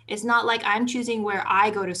 right? It's not like I'm choosing where I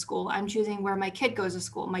go to school. I'm choosing where my kid goes to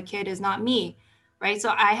school. My kid is not me, right?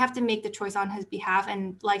 So I have to make the choice on his behalf.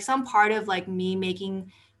 And like some part of like me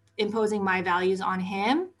imposing my values on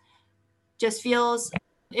him just feels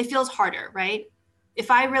harder, right? If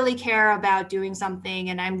I really care about doing something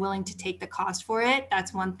and I'm willing to take the cost for it,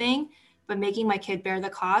 that's one thing. But making my kid bear the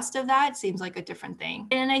cost of that seems like a different thing.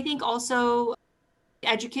 And I think also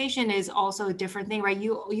education is also a different thing, right?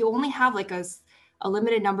 You only have like a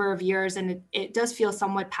limited number of years, and it does feel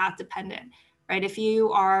somewhat path dependent, right? If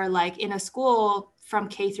you are like in a school from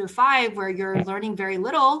K through 5 where you're learning very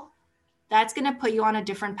little, that's going to put you on a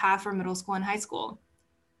different path for middle school and high school.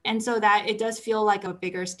 And so that it does feel like a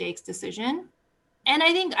bigger stakes decision. And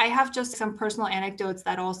I think I have just some personal anecdotes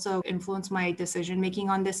that also influence my decision making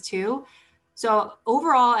on this too. So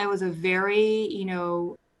overall, I was a very,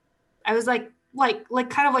 I was like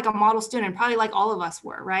kind of like a model student, probably like all of us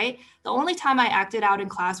were, right? The only time I acted out in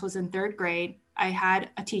class was in 3rd grade. I had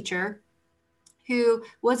a teacher who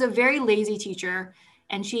was a very lazy teacher,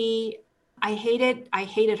 and I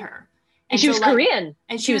hated her. And she was Korean.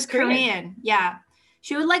 And she was Korean. Yeah.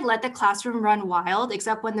 She would like let the classroom run wild,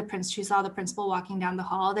 except when she saw the principal walking down the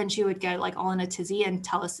hall, then she would get like all in a tizzy and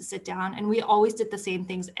tell us to sit down. And we always did the same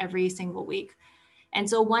things every single week. And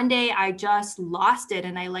so one day I just lost it,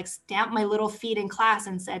 and I like stamped my little feet in class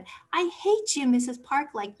and said, "I hate you, Mrs. Park.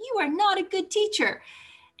 Like, you are not a good teacher."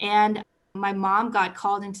 And my mom got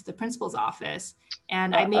called into the principal's office,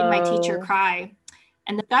 and I made my teacher cry.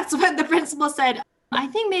 And that's when the principal said, "I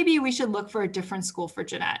think maybe we should look for a different school for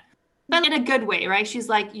Jeanette." But in a good way, right? She's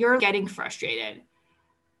like, "You're getting frustrated."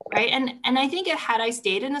 Right. And I think had I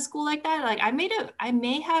stayed in a school like that, like I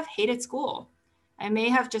may have hated school. I may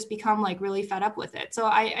have just become like really fed up with it. So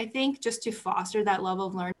I think just to foster that level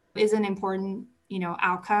of learning is an important,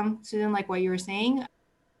 outcome, Susan, like what you were saying.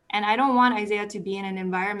 And I don't want Isaiah to be in an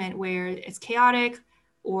environment where it's chaotic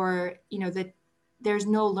or, that there's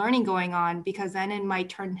no learning going on, because then it might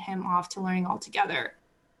turn him off to learning altogether.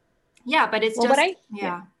 Yeah, but it's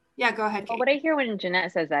Yeah, go ahead, Kate. Well, what I hear when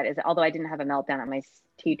Jeanette says that is, although I didn't have a meltdown at my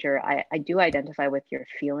teacher, I do identify with your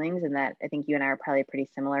feelings, and that I think you and I are probably pretty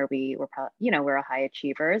similar. We were probably, we're high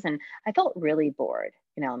achievers, and I felt really bored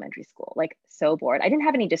in elementary school, like so bored. I didn't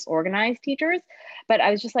have any disorganized teachers, but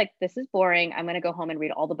I was just like, this is boring. I'm going to go home and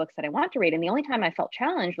read all the books that I want to read. And the only time I felt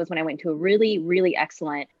challenged was when I went to a really, really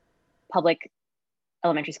excellent public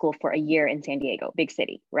elementary school for a year in San Diego, big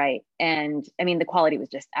city, right? And I mean, the quality was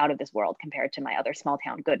just out of this world compared to my other small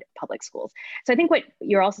town, good public schools. So I think what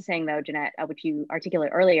you're also saying though, Jeanette, which you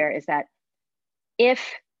articulated earlier, is that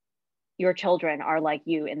if your children are like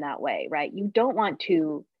you in that way, right? You want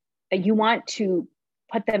to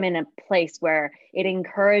put them in a place where it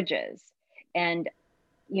encourages, and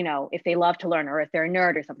if they love to learn, or if they're a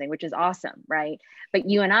nerd or something, which is awesome, right? But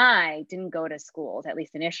you and I didn't go to schools, at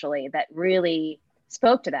least initially, that really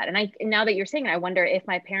spoke to that. And now that you're saying it, I wonder if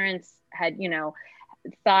my parents had,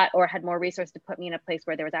 thought or had more resources to put me in a place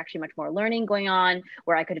where there was actually much more learning going on,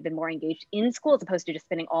 where I could have been more engaged in school as opposed to just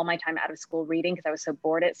spending all my time out of school reading because I was so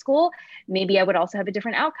bored at school. Maybe I would also have a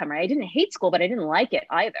different outcome, right? I didn't hate school, but I didn't like it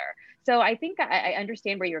either. So I think I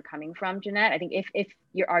understand where you're coming from, Jeanette. I think if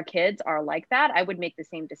our kids are like that, I would make the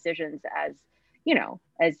same decisions as you're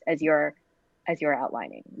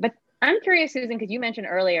outlining. But I'm curious, Susan, because you mentioned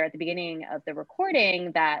earlier at the beginning of the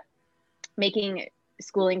recording that making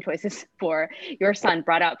schooling choices for your son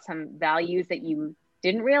brought out some values that you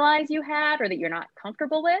didn't realize you had, or that you're not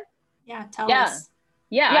comfortable with. Yeah, tell us.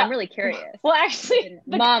 Yeah, I'm really curious. Well, actually,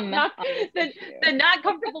 Mom, the not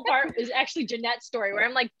comfortable part is actually Jeanette's story, where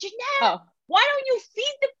I'm like, Jeanette, why don't you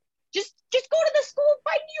feed the, just go to the school,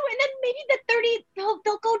 find you, and then maybe the 30,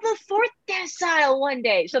 they'll go to the fourth decile one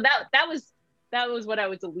day. So that was what I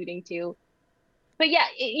was alluding to. But yeah,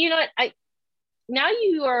 you know what, now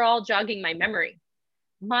you are all jogging my memory.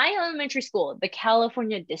 My elementary school, the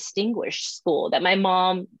California Distinguished School that my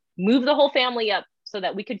mom moved the whole family up so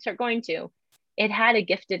that we could start going to, it had a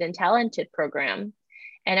gifted and talented program.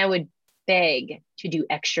 And I would beg to do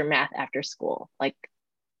extra math after school, like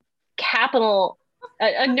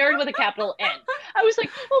a nerd with a capital N. I was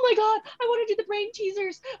like, oh my God, I want to do the brain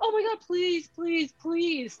teasers. Oh my God, please, please,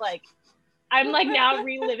 please. Like, I'm like now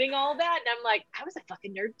reliving all that. And I'm like, I was a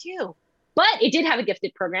fucking nerd too. But it did have a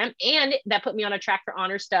gifted program, and that put me on a track for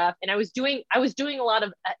honor stuff. And I was doing a lot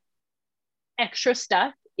of extra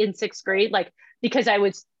stuff in 6th grade, like, because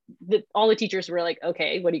all the teachers were like,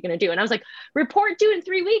 okay, what are you going to do? And I was like, report due in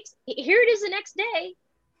 3 weeks. Here it is the next day.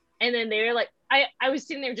 And then they were like, I was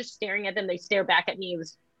sitting there just staring at them. They stare back at me.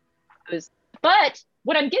 But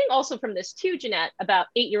what I'm getting also from this too, Jeanette, about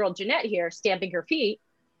 8-year-old Jeanette here stamping her feet,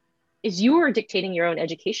 is you were dictating your own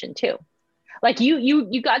education too. Like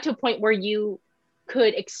you got to a point where you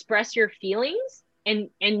could express your feelings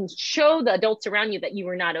and show the adults around you that you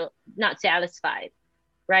were not satisfied,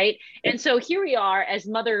 right? And so here we are as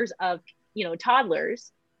mothers of,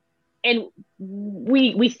 toddlers, and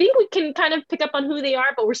we think we can kind of pick up on who they are,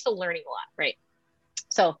 but we're still learning a lot, right?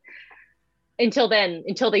 So until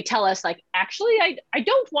they tell us, like, actually, I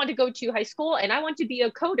don't want to go to high school, and I want to be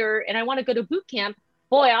a coder, and I want to go to boot camp.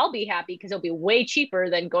 Boy, I'll be happy, because it'll be way cheaper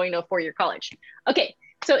than going to a 4-year college. Okay,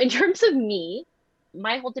 so in terms of me,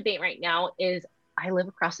 my whole debate right now is I live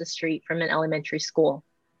across the street from an elementary school,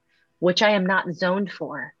 which I am not zoned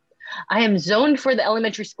for. I am zoned for the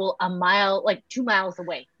elementary school a mile, like 2 miles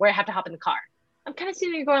away, where I have to hop in the car. I'm kind of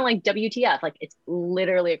sitting there going like, WTF, like it's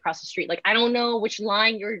literally across the street. Like, I don't know which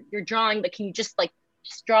line you're drawing, but can you just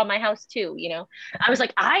draw my house too, I was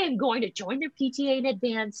like, I am going to join their PTA in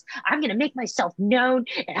advance. I'm going to make myself known,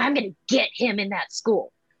 and I'm going to get him in that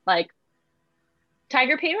school. Like,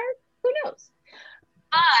 Tiger Paper? Who knows?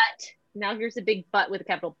 But now here's a big but with a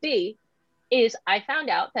capital B, is I found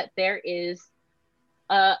out that there is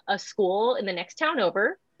a school in the next town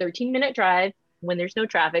over, 13-minute drive when there's no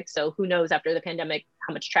traffic. So who knows after the pandemic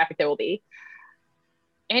how much traffic there will be.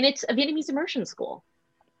 And it's a Vietnamese immersion school.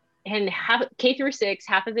 And K through 6,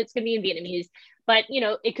 half of it's going to be in Vietnamese, but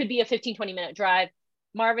it could be a 15-20-minute drive.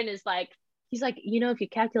 Marvin is like, he's like, if you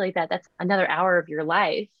calculate that, that's another hour of your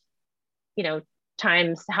life,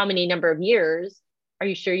 times how many number of years. Are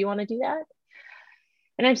you sure you want to do that?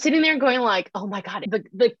 And I'm sitting there going like, oh my God,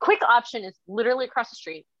 the quick option is literally across the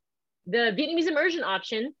street. The Vietnamese immersion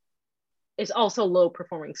option is also low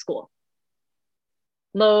performing school.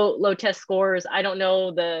 Low test scores. I don't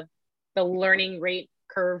know the learning rate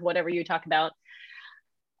curve, whatever you talk about.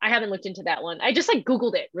 I haven't looked into that one. I just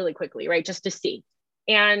Googled it really quickly, right? Just to see.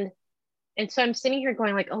 And so I'm sitting here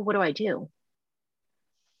going like, oh, what do I do?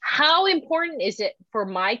 How important is it for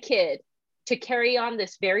my kid to carry on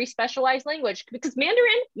this very specialized language? Because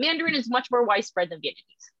Mandarin is much more widespread than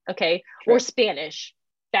Vietnamese, okay? True. Or Spanish.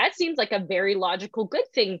 That seems like a very logical,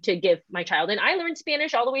 good thing to give my child. And I learned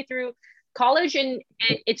Spanish all the way through college, and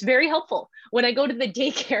it's very helpful. When I go to the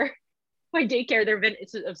daycare, my daycare,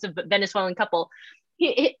 it's a Venezuelan couple.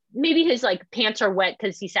 Maybe his pants are wet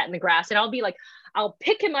because he sat in the grass, and I'll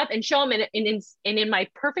pick him up and show him in my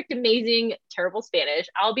perfect, amazing, terrible Spanish.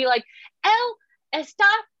 I'll be like, "Él está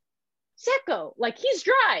seco," like he's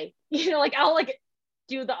dry. I'll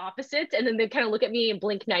do the opposites, and then they kind of look at me and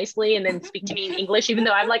blink nicely, and then speak to me in English, even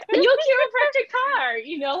though I'm like, "You quiero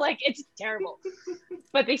practicar," it's terrible.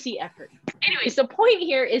 But they see effort. Anyways, the point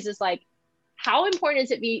here is how important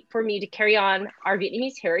is it for me to carry on our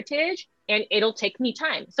Vietnamese heritage? And it'll take me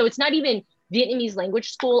time. So it's not even Vietnamese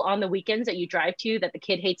language school on the weekends that you drive to that the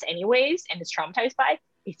kid hates anyways and is traumatized by.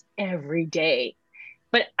 It's every day.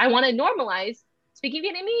 But I want to normalize speaking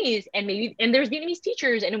Vietnamese, and there's Vietnamese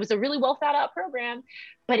teachers, and it was a really well thought out program.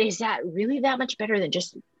 But is that really that much better than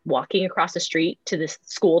just walking across the street to this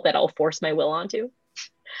school that I'll force my will onto?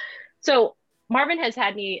 So Marvin has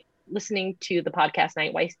had me listening to the podcast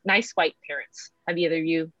Nice White Parents. Have either of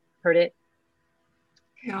you heard it?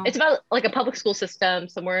 No. It's about a public school system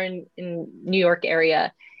somewhere in New York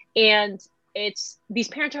area. And it's these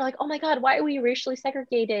parents are like, oh my God, why are we racially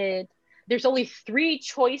segregated? There's only 3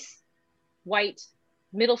 choice white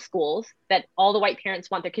middle schools that all the white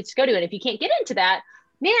parents want their kids to go to. And if you can't get into that,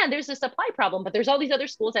 man, there's a supply problem. But there's all these other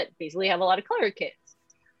schools that basically have a lot of colored kids.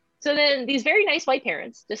 So then these very nice white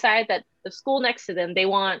parents decide that the school next to them they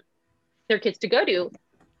want their kids to go to,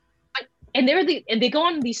 and they go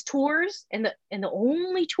on these tours, and the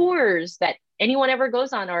only tours that anyone ever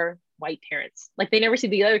goes on are white parents. Like they never see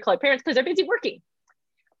the other colored parents because they're busy working.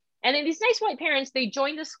 And then these nice white parents, they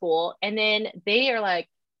join the school, and then they are like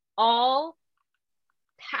all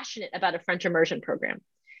passionate about a French immersion program,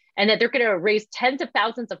 and that they're going to raise tens of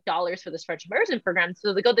thousands of dollars for this French immersion program.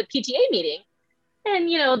 So they go to the PTA meeting, and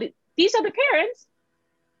these other parents,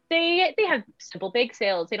 they have simple bake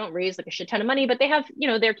sales. They don't raise like a shit ton of money, but they have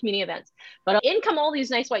their community events. But in come all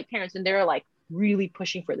these nice white parents, and they're like really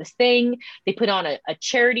pushing for this thing. They put on a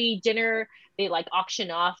charity dinner. They like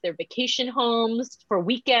auction off their vacation homes for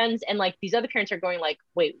weekends, and like these other parents are going like,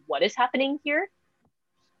 wait, what is happening here?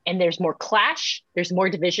 And there's more clash, there's more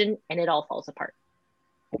division, and it all falls apart.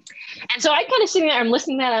 And so I kind of sitting there, I'm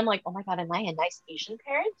listening to that, I'm like, oh my God, am I a nice Asian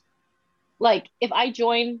parent? Like, if I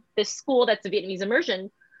join this school that's a Vietnamese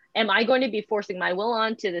immersion, am I going to be forcing my will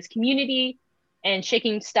onto this community and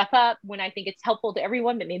shaking stuff up when I think it's helpful to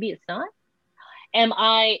everyone, but maybe it's not?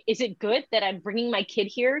 Is it good that I'm bringing my kid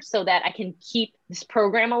here so that I can keep this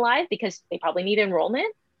program alive because they probably need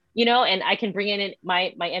enrollment, and I can bring in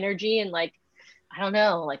my energy and like, I don't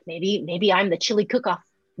know, like maybe I'm the chili cook-off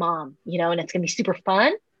mom, and it's gonna be super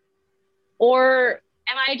fun? Or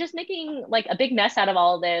am I just making like a big mess out of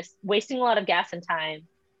all of this, wasting a lot of gas and time,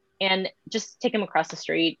 and just take him across the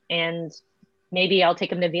street, and maybe I'll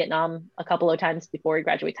take him to Vietnam a couple of times before he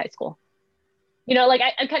graduates high school? Like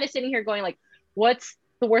I'm kind of sitting here going like, what's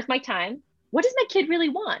the worth my time? What does my kid really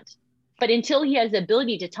want? But until he has the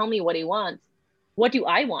ability to tell me what he wants, what do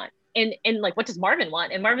I want? And like, what does Marvin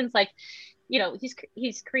want? And Marvin's like,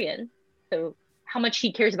 he's Korean, so how much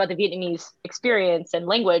he cares about the Vietnamese experience and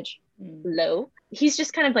language, low. He's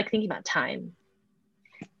just kind of like thinking about time.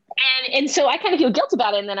 And so I kind of feel guilt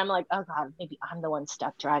about it. And then I'm like, oh God, maybe I'm the one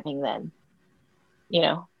stuck driving then,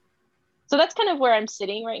 So that's kind of where I'm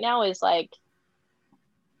sitting right now, is like,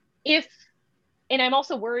 and I'm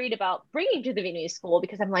also worried about bringing to the Vietnamese school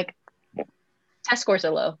because I'm like, test scores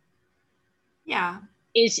are low. Yeah.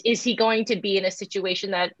 Is he going to be in a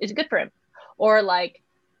situation that is good for him? Or like,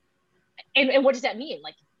 and what does that mean?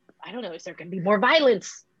 Like, I don't know, is there going to be more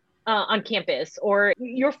violence on campus? Or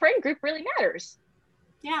your friend group really matters.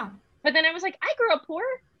 Yeah. But then I was like, I grew up poor.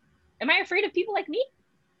 Am I afraid of people like me?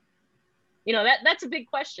 That's a big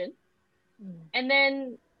question. And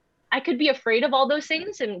then I could be afraid of all those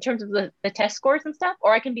things in terms of the test scores and stuff.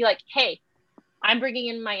 Or I can be like, hey, I'm bringing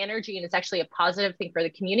in my energy and it's actually a positive thing for the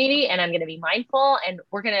community, and I'm going to be mindful, and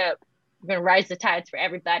we're going to rise the tides for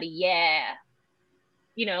everybody. Yeah.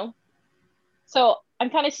 So I'm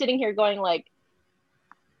kind of sitting here going like,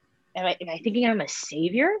 am I thinking I'm a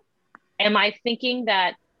savior? Am I thinking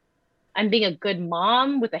that I'm being a good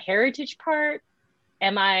mom with a heritage part?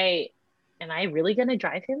 Am I really going to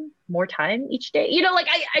drive him more time each day? Like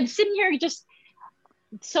I'm sitting here, just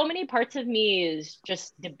so many parts of me is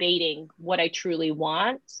just debating what I truly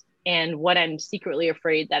want and what I'm secretly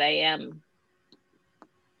afraid that I am.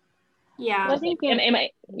 Yeah. Well, I think,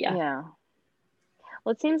 yeah.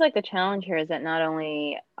 Well, it seems like the challenge here is that not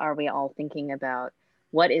only are we all thinking about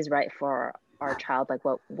what is right for our child, like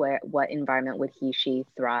what environment would she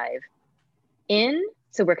thrive in?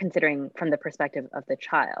 So we're considering from the perspective of the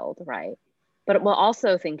child, right? But we're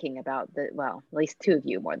also thinking about at least two of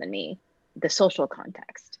you more than me, the social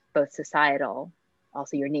context, both societal,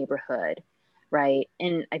 also your neighborhood, right?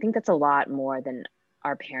 And I think that's a lot more than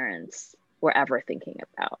our parents were ever thinking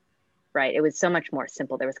about. Right. It was so much more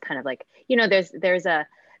simple. There was kind of like, there's a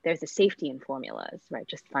safety in formulas, right?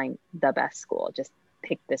 Just find the best school, just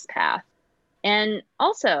pick this path. And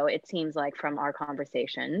also it seems like from our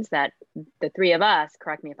conversations that the three of us,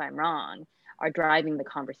 correct me if I'm wrong, are driving the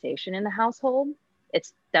conversation in the household.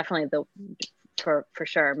 It's definitely for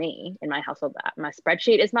sure me in my household, that my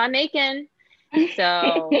spreadsheet is not making.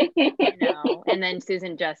 So, and then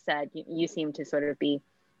Susan just said, you seem to sort of be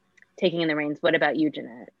taking in the reins. What about you,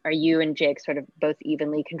 Jeanette? Are you and Jake sort of both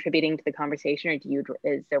evenly contributing to the conversation, or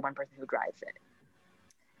is there one person who drives it?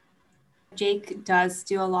 Jake does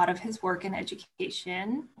do a lot of his work in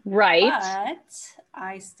education. Right. But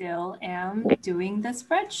I still am doing the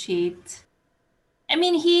spreadsheet. I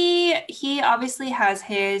mean, he obviously has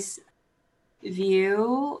his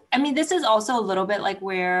view. I mean, this is also a little bit like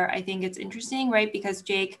where I think it's interesting, right? Because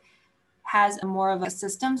Jake has more of a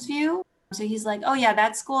systems view. So he's like, oh yeah,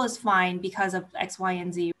 that school is fine because of X, Y,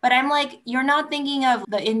 and Z. But I'm like, you're not thinking of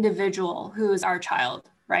the individual who is our child,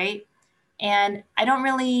 right? And I don't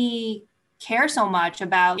really care so much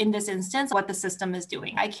about, in this instance, what the system is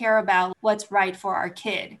doing. I care about what's right for our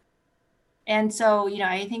kid. And so,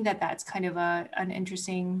 I think that that's kind of an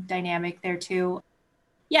interesting dynamic there too.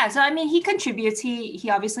 Yeah, so I mean, he contributes. He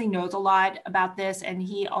obviously knows a lot about this, and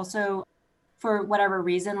he also, for whatever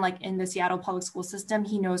reason, like in the Seattle public school system,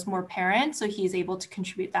 he knows more parents, so he's able to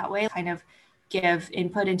contribute that way, kind of give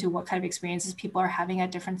input into what kind of experiences people are having at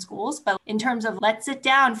different schools. But in terms of let's sit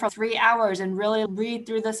down for 3 hours and really read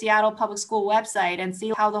through the Seattle public school website and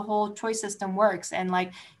see how the whole choice system works, and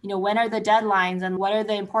like, when are the deadlines and what are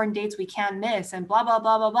the important dates we can't miss, and blah blah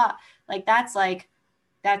blah blah blah,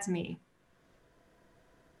 that's me.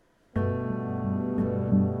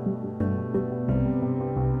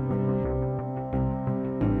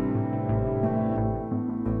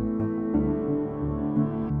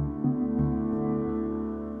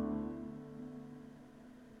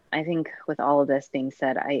 I think with all of this being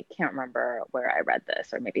said, I can't remember where I read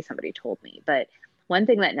this, or maybe somebody told me, but one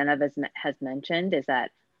thing that none of us has mentioned is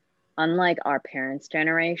that unlike our parents'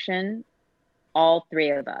 generation, all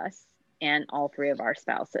three of us and all three of our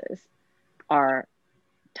spouses are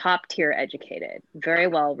top tier educated, very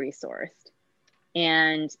well resourced.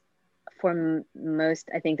 And for most,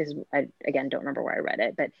 I think this is, I again, don't remember where I read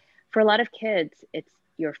it, but for a lot of kids, it's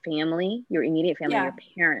your family, your immediate family, your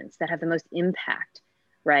parents that have the most impact,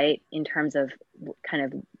 right? In terms of kind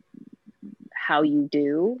of how you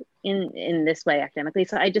do in this way academically.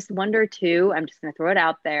 So I just wonder too, I'm just going to throw it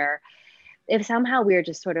out there, if somehow we're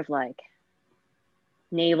just sort of like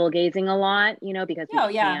navel gazing a lot, because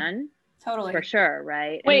we can. Totally. For sure,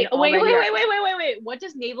 right? Wait. What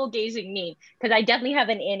does navel gazing mean? Because I definitely have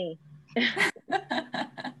an innie.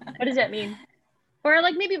 What does that mean? Or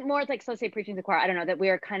like maybe more like, so say preaching to the choir. I don't know, that we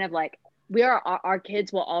are kind of like, our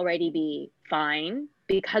kids will already be fine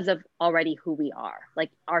because of already who we are,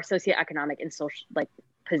 like our socioeconomic and social like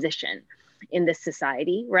position in this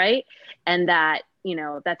society, right? And that,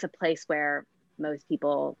 that's a place where most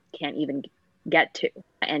people can't even get to.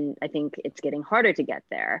 And I think it's getting harder to get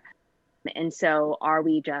there. And so are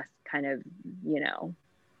we just kind of,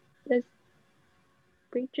 just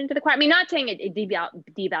preaching to the choir? I mean, not saying it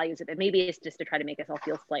devalues it, but maybe it's just to try to make us all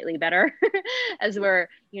feel slightly better as we're,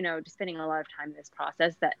 just spending a lot of time in this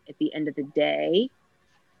process, that at the end of the day,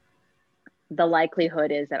 the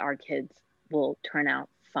likelihood is that our kids will turn out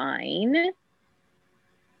fine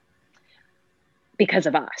because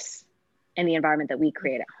of us and the environment that we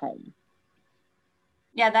create at home.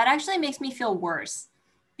 Yeah, that actually makes me feel worse.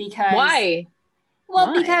 Because why?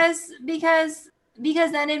 Well, why?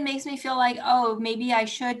 because then it makes me feel like, oh, maybe I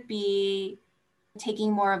should be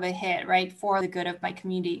taking more of a hit, right, for the good of my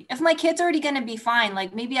community. If my kid's already going to be fine,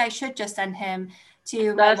 like maybe I should just send him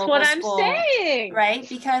to my local school. That's what I'm saying. Right?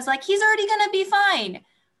 Because like he's already going to be fine,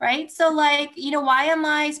 right? So like, why am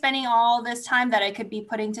I spending all this time that I could be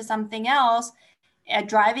putting to something else,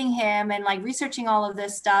 driving him and like researching all of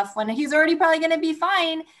this stuff when he's already probably going to be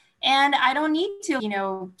fine? And I don't need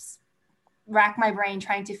to, rack my brain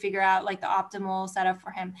trying to figure out like the optimal setup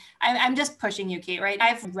for him. I'm just pushing you, Kate, right?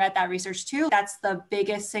 I've read that research too. That's the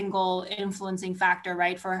biggest single influencing factor,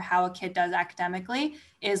 right, for how a kid does academically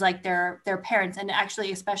is like their parents, and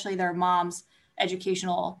actually especially their mom's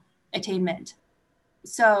educational attainment.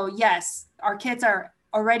 So yes, our kids are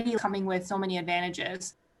already coming with so many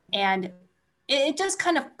advantages, and it just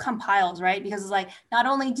kind of compiles, right? Because it's like, not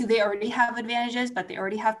only do they already have advantages, but they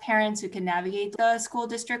already have parents who can navigate the school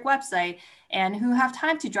district website and who have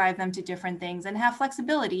time to drive them to different things and have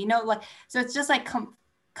flexibility, so it's just like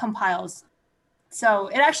compiles. So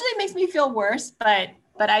it actually makes me feel worse, but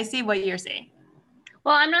I see what you're saying.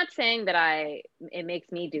 Well, I'm not saying that it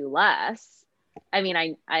makes me do less. I mean,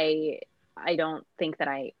 I don't think that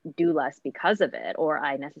I do less because of it, or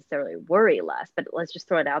I necessarily worry less, but let's just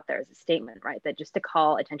throw it out there as a statement, right? That just to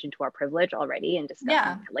call attention to our privilege already and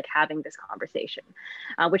discussing, like having this conversation,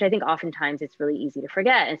 which I think oftentimes it's really easy to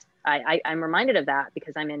forget. And I'm reminded of that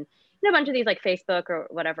because I'm in a bunch of these like Facebook or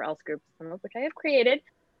whatever else groups, some of which I have created,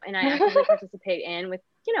 and I actively participate in with,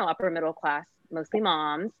 upper middle class, mostly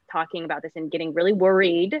moms, talking about this and getting really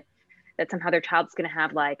worried that somehow their child's going to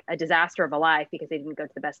have like a disaster of a life because they didn't go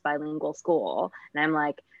to the best bilingual school. And I'm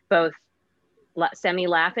like both semi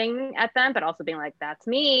laughing at them, but also being like, that's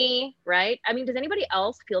me, right? I mean, does anybody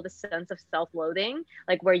else feel this sense of self-loathing?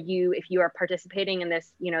 Like where if you are participating in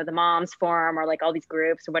this, the moms forum or like all these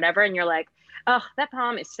groups or whatever, and you're like, oh, that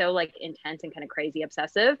mom is so like intense and kind of crazy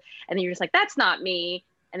obsessive. And then you're just like, that's not me.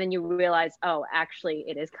 And then you realize, oh, actually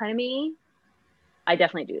it is kind of me. I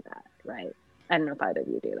definitely do that, right? I don't know if either of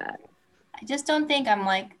you do that. I just don't think I'm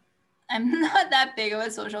not that big of a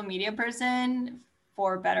social media person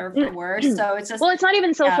for better or for worse. So it's just, well, it's not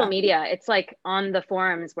even social media. It's like on the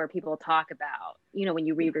forums where people talk about, you know, when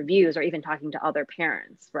you read reviews or even talking to other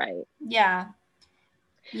parents, right? Yeah.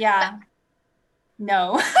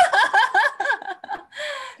 No.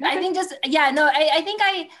 I think just, I think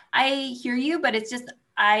I hear you, but it's just,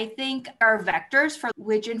 I think our vectors for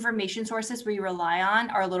which information sources we rely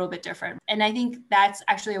on are a little bit different. And I think that's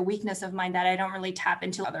actually a weakness of mine, that I don't really tap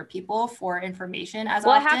into other people for information as often.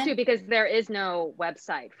 Well, I have to, because there is no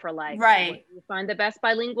website for like, right. You find the best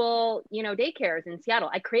bilingual, you know, daycares in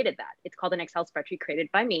Seattle. I created that. It's called an Excel spreadsheet created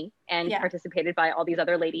by me and participated by all these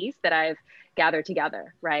other ladies that I've gathered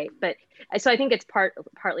together. Right. But so I think it's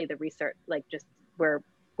partly the research, like just where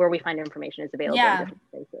we find information is available in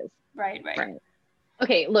different places. Right.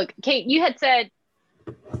 Okay, look, Kate, you had said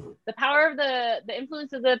the power of the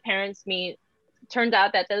influence of the parents turned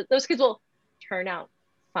out that those kids will turn out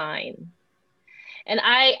fine. And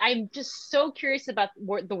I'm just so curious about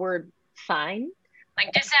the word fine.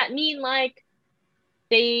 Like, does that mean like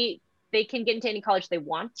they can get into any college they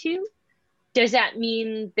want to? Does that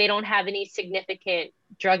mean they don't have any significant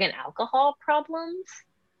drug and alcohol problems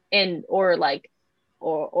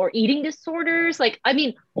or eating disorders? Like, I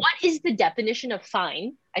mean, what is the definition of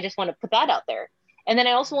fine? I just want to put that out there. And then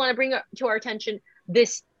I also want to bring to our attention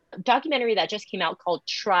this documentary that just came out called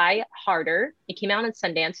Try Harder. It came out in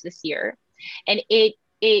Sundance this year. And it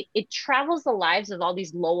travels the lives of all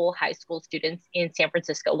these Lowell High School students in San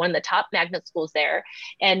Francisco, one of the top magnet schools there.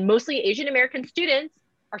 And mostly Asian American students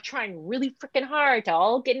are trying really freaking hard to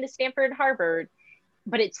all get into Stanford and Harvard.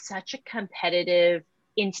 But it's such a competitive,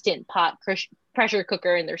 instant pot pressure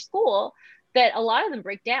cooker in their school that a lot of them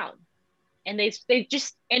break down, and they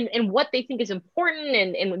just and what they think is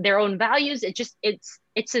important and their own values.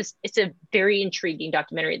 It's a very intriguing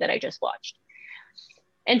documentary that I just watched.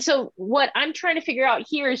 And so what I'm trying to figure out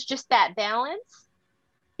here is just that balance.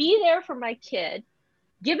 Be there for my kid,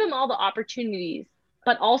 give him all the opportunities,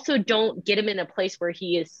 but also don't get him in a place where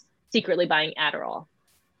he is secretly buying Adderall.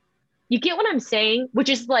 You get what I'm saying? Which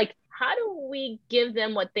is like, how do we give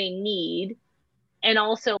them what they need and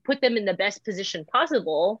also put them in the best position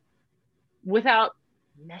possible without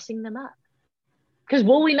messing them up? Because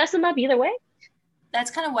will we mess them up either way?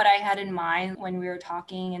 That's kind of what I had in mind when we were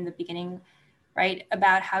talking in the beginning, right?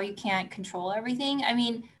 About how you can't control everything. I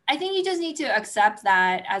mean, I think you just need to accept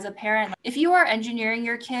that as a parent, if you are engineering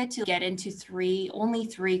your kid to get into only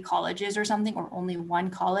three colleges or something, or only one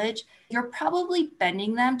college, you're probably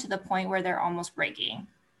bending them to the point where they're almost breaking,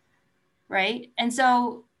 right? And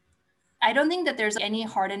so I don't think that there's any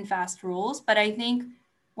hard and fast rules, but I think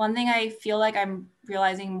one thing I feel like I'm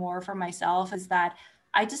realizing more for myself is that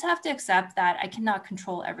I just have to accept that I cannot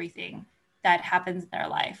control everything that happens in their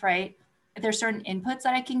life, right? There's certain inputs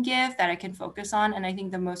that I can give, that I can focus on. And I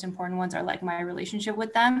think the most important ones are like my relationship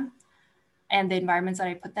with them and the environments that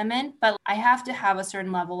I put them in. But I have to have a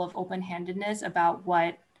certain level of open-handedness about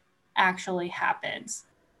what actually happens.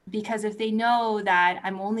 Because if they know that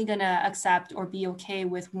I'm only going to accept or be okay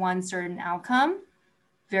with one certain outcome,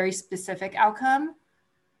 very specific outcome,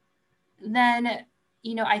 then,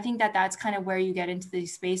 you know, I think that that's kind of where you get into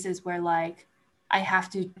these spaces where like, I have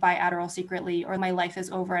to buy Adderall secretly, or my life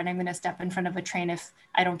is over and I'm going to step in front of a train if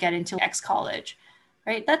I don't get into X college,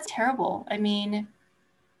 right? That's terrible. I mean,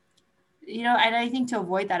 you know, and I think to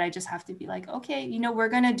avoid that, I just have to be like, okay, you know, we're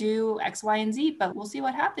going to do X, Y, and Z, but we'll see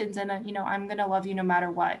what happens. And, you know, I'm going to love you no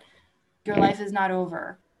matter what. Your life is not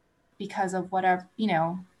over because of whatever, you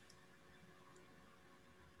know.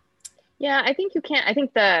 Yeah, I think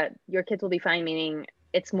your kids will be fine, meaning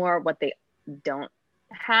it's more what they don't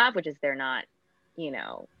have, which is they're not, you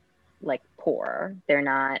know, like poor, they're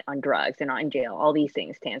not on drugs, they're not in jail, all these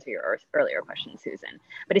things, to answer your earlier question, Susan.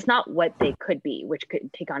 But it's not what they could be, which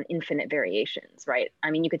could take on infinite variations, right?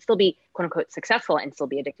 I mean, you could still be quote unquote successful and still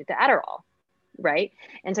be addicted to Adderall, right?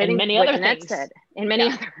 And so I think many what other Jeanette things said, and many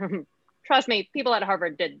other, trust me, people at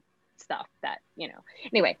Harvard did stuff that, you know,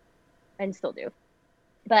 anyway, and still do.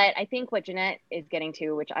 But I think what Jeanette is getting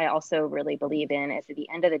to, which I also really believe in, is at the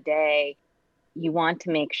end of the day, you want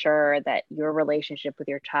to make sure that your relationship with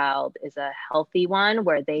your child is a healthy one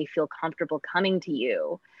where they feel comfortable coming to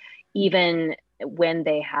you, even when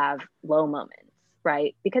they have low moments,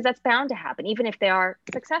 right? Because that's bound to happen, even if they are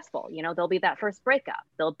successful. You know, there'll be that first breakup.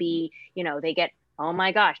 There'll be, you know, they get, oh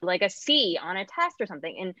my gosh, like a C on a test or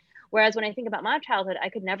something. And whereas when I think about my childhood, I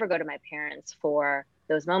could never go to my parents for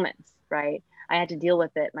those moments, right? I had to deal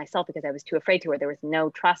with it myself because I was too afraid to, or there was no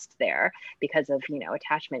trust there because of, you know,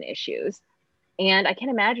 attachment issues. And I can't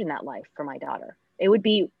imagine that life for my daughter. It would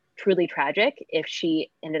be truly tragic if she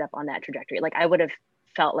ended up on that trajectory. Like I would have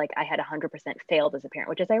felt like I had 100% failed as a parent,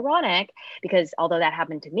 which is ironic because although that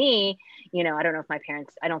happened to me, I don't know if I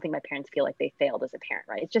don't think my parents feel like they failed as a parent,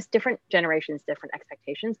 right? It's just different generations, different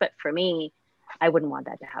expectations. But for me, I wouldn't want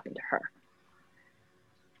that to happen to her.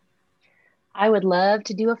 I would love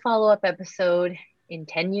to do a follow-up episode in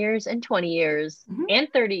 10 years and 20 years and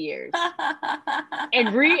 30 years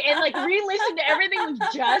and re-listen to everything we've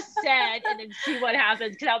just said and then see what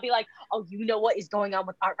happens. Cause I'll be like, oh, you know what is going on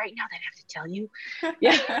with Art right now that I have to tell you?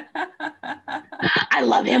 Yeah. I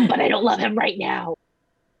love him, but I don't love him right now.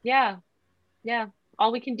 Yeah. Yeah.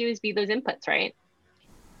 All we can do is be those inputs, right?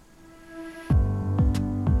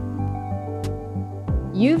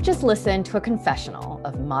 You've just listened to a confessional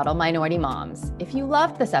of Model Minority Moms. If you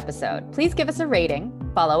loved this episode, please give us a rating,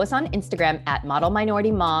 follow us on Instagram at Model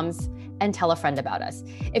Minority Moms, and tell a friend about us.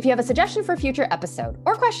 If you have a suggestion for a future episode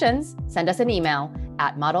or questions, send us an email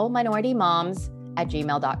at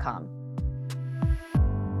modelminoritymoms@gmail.com.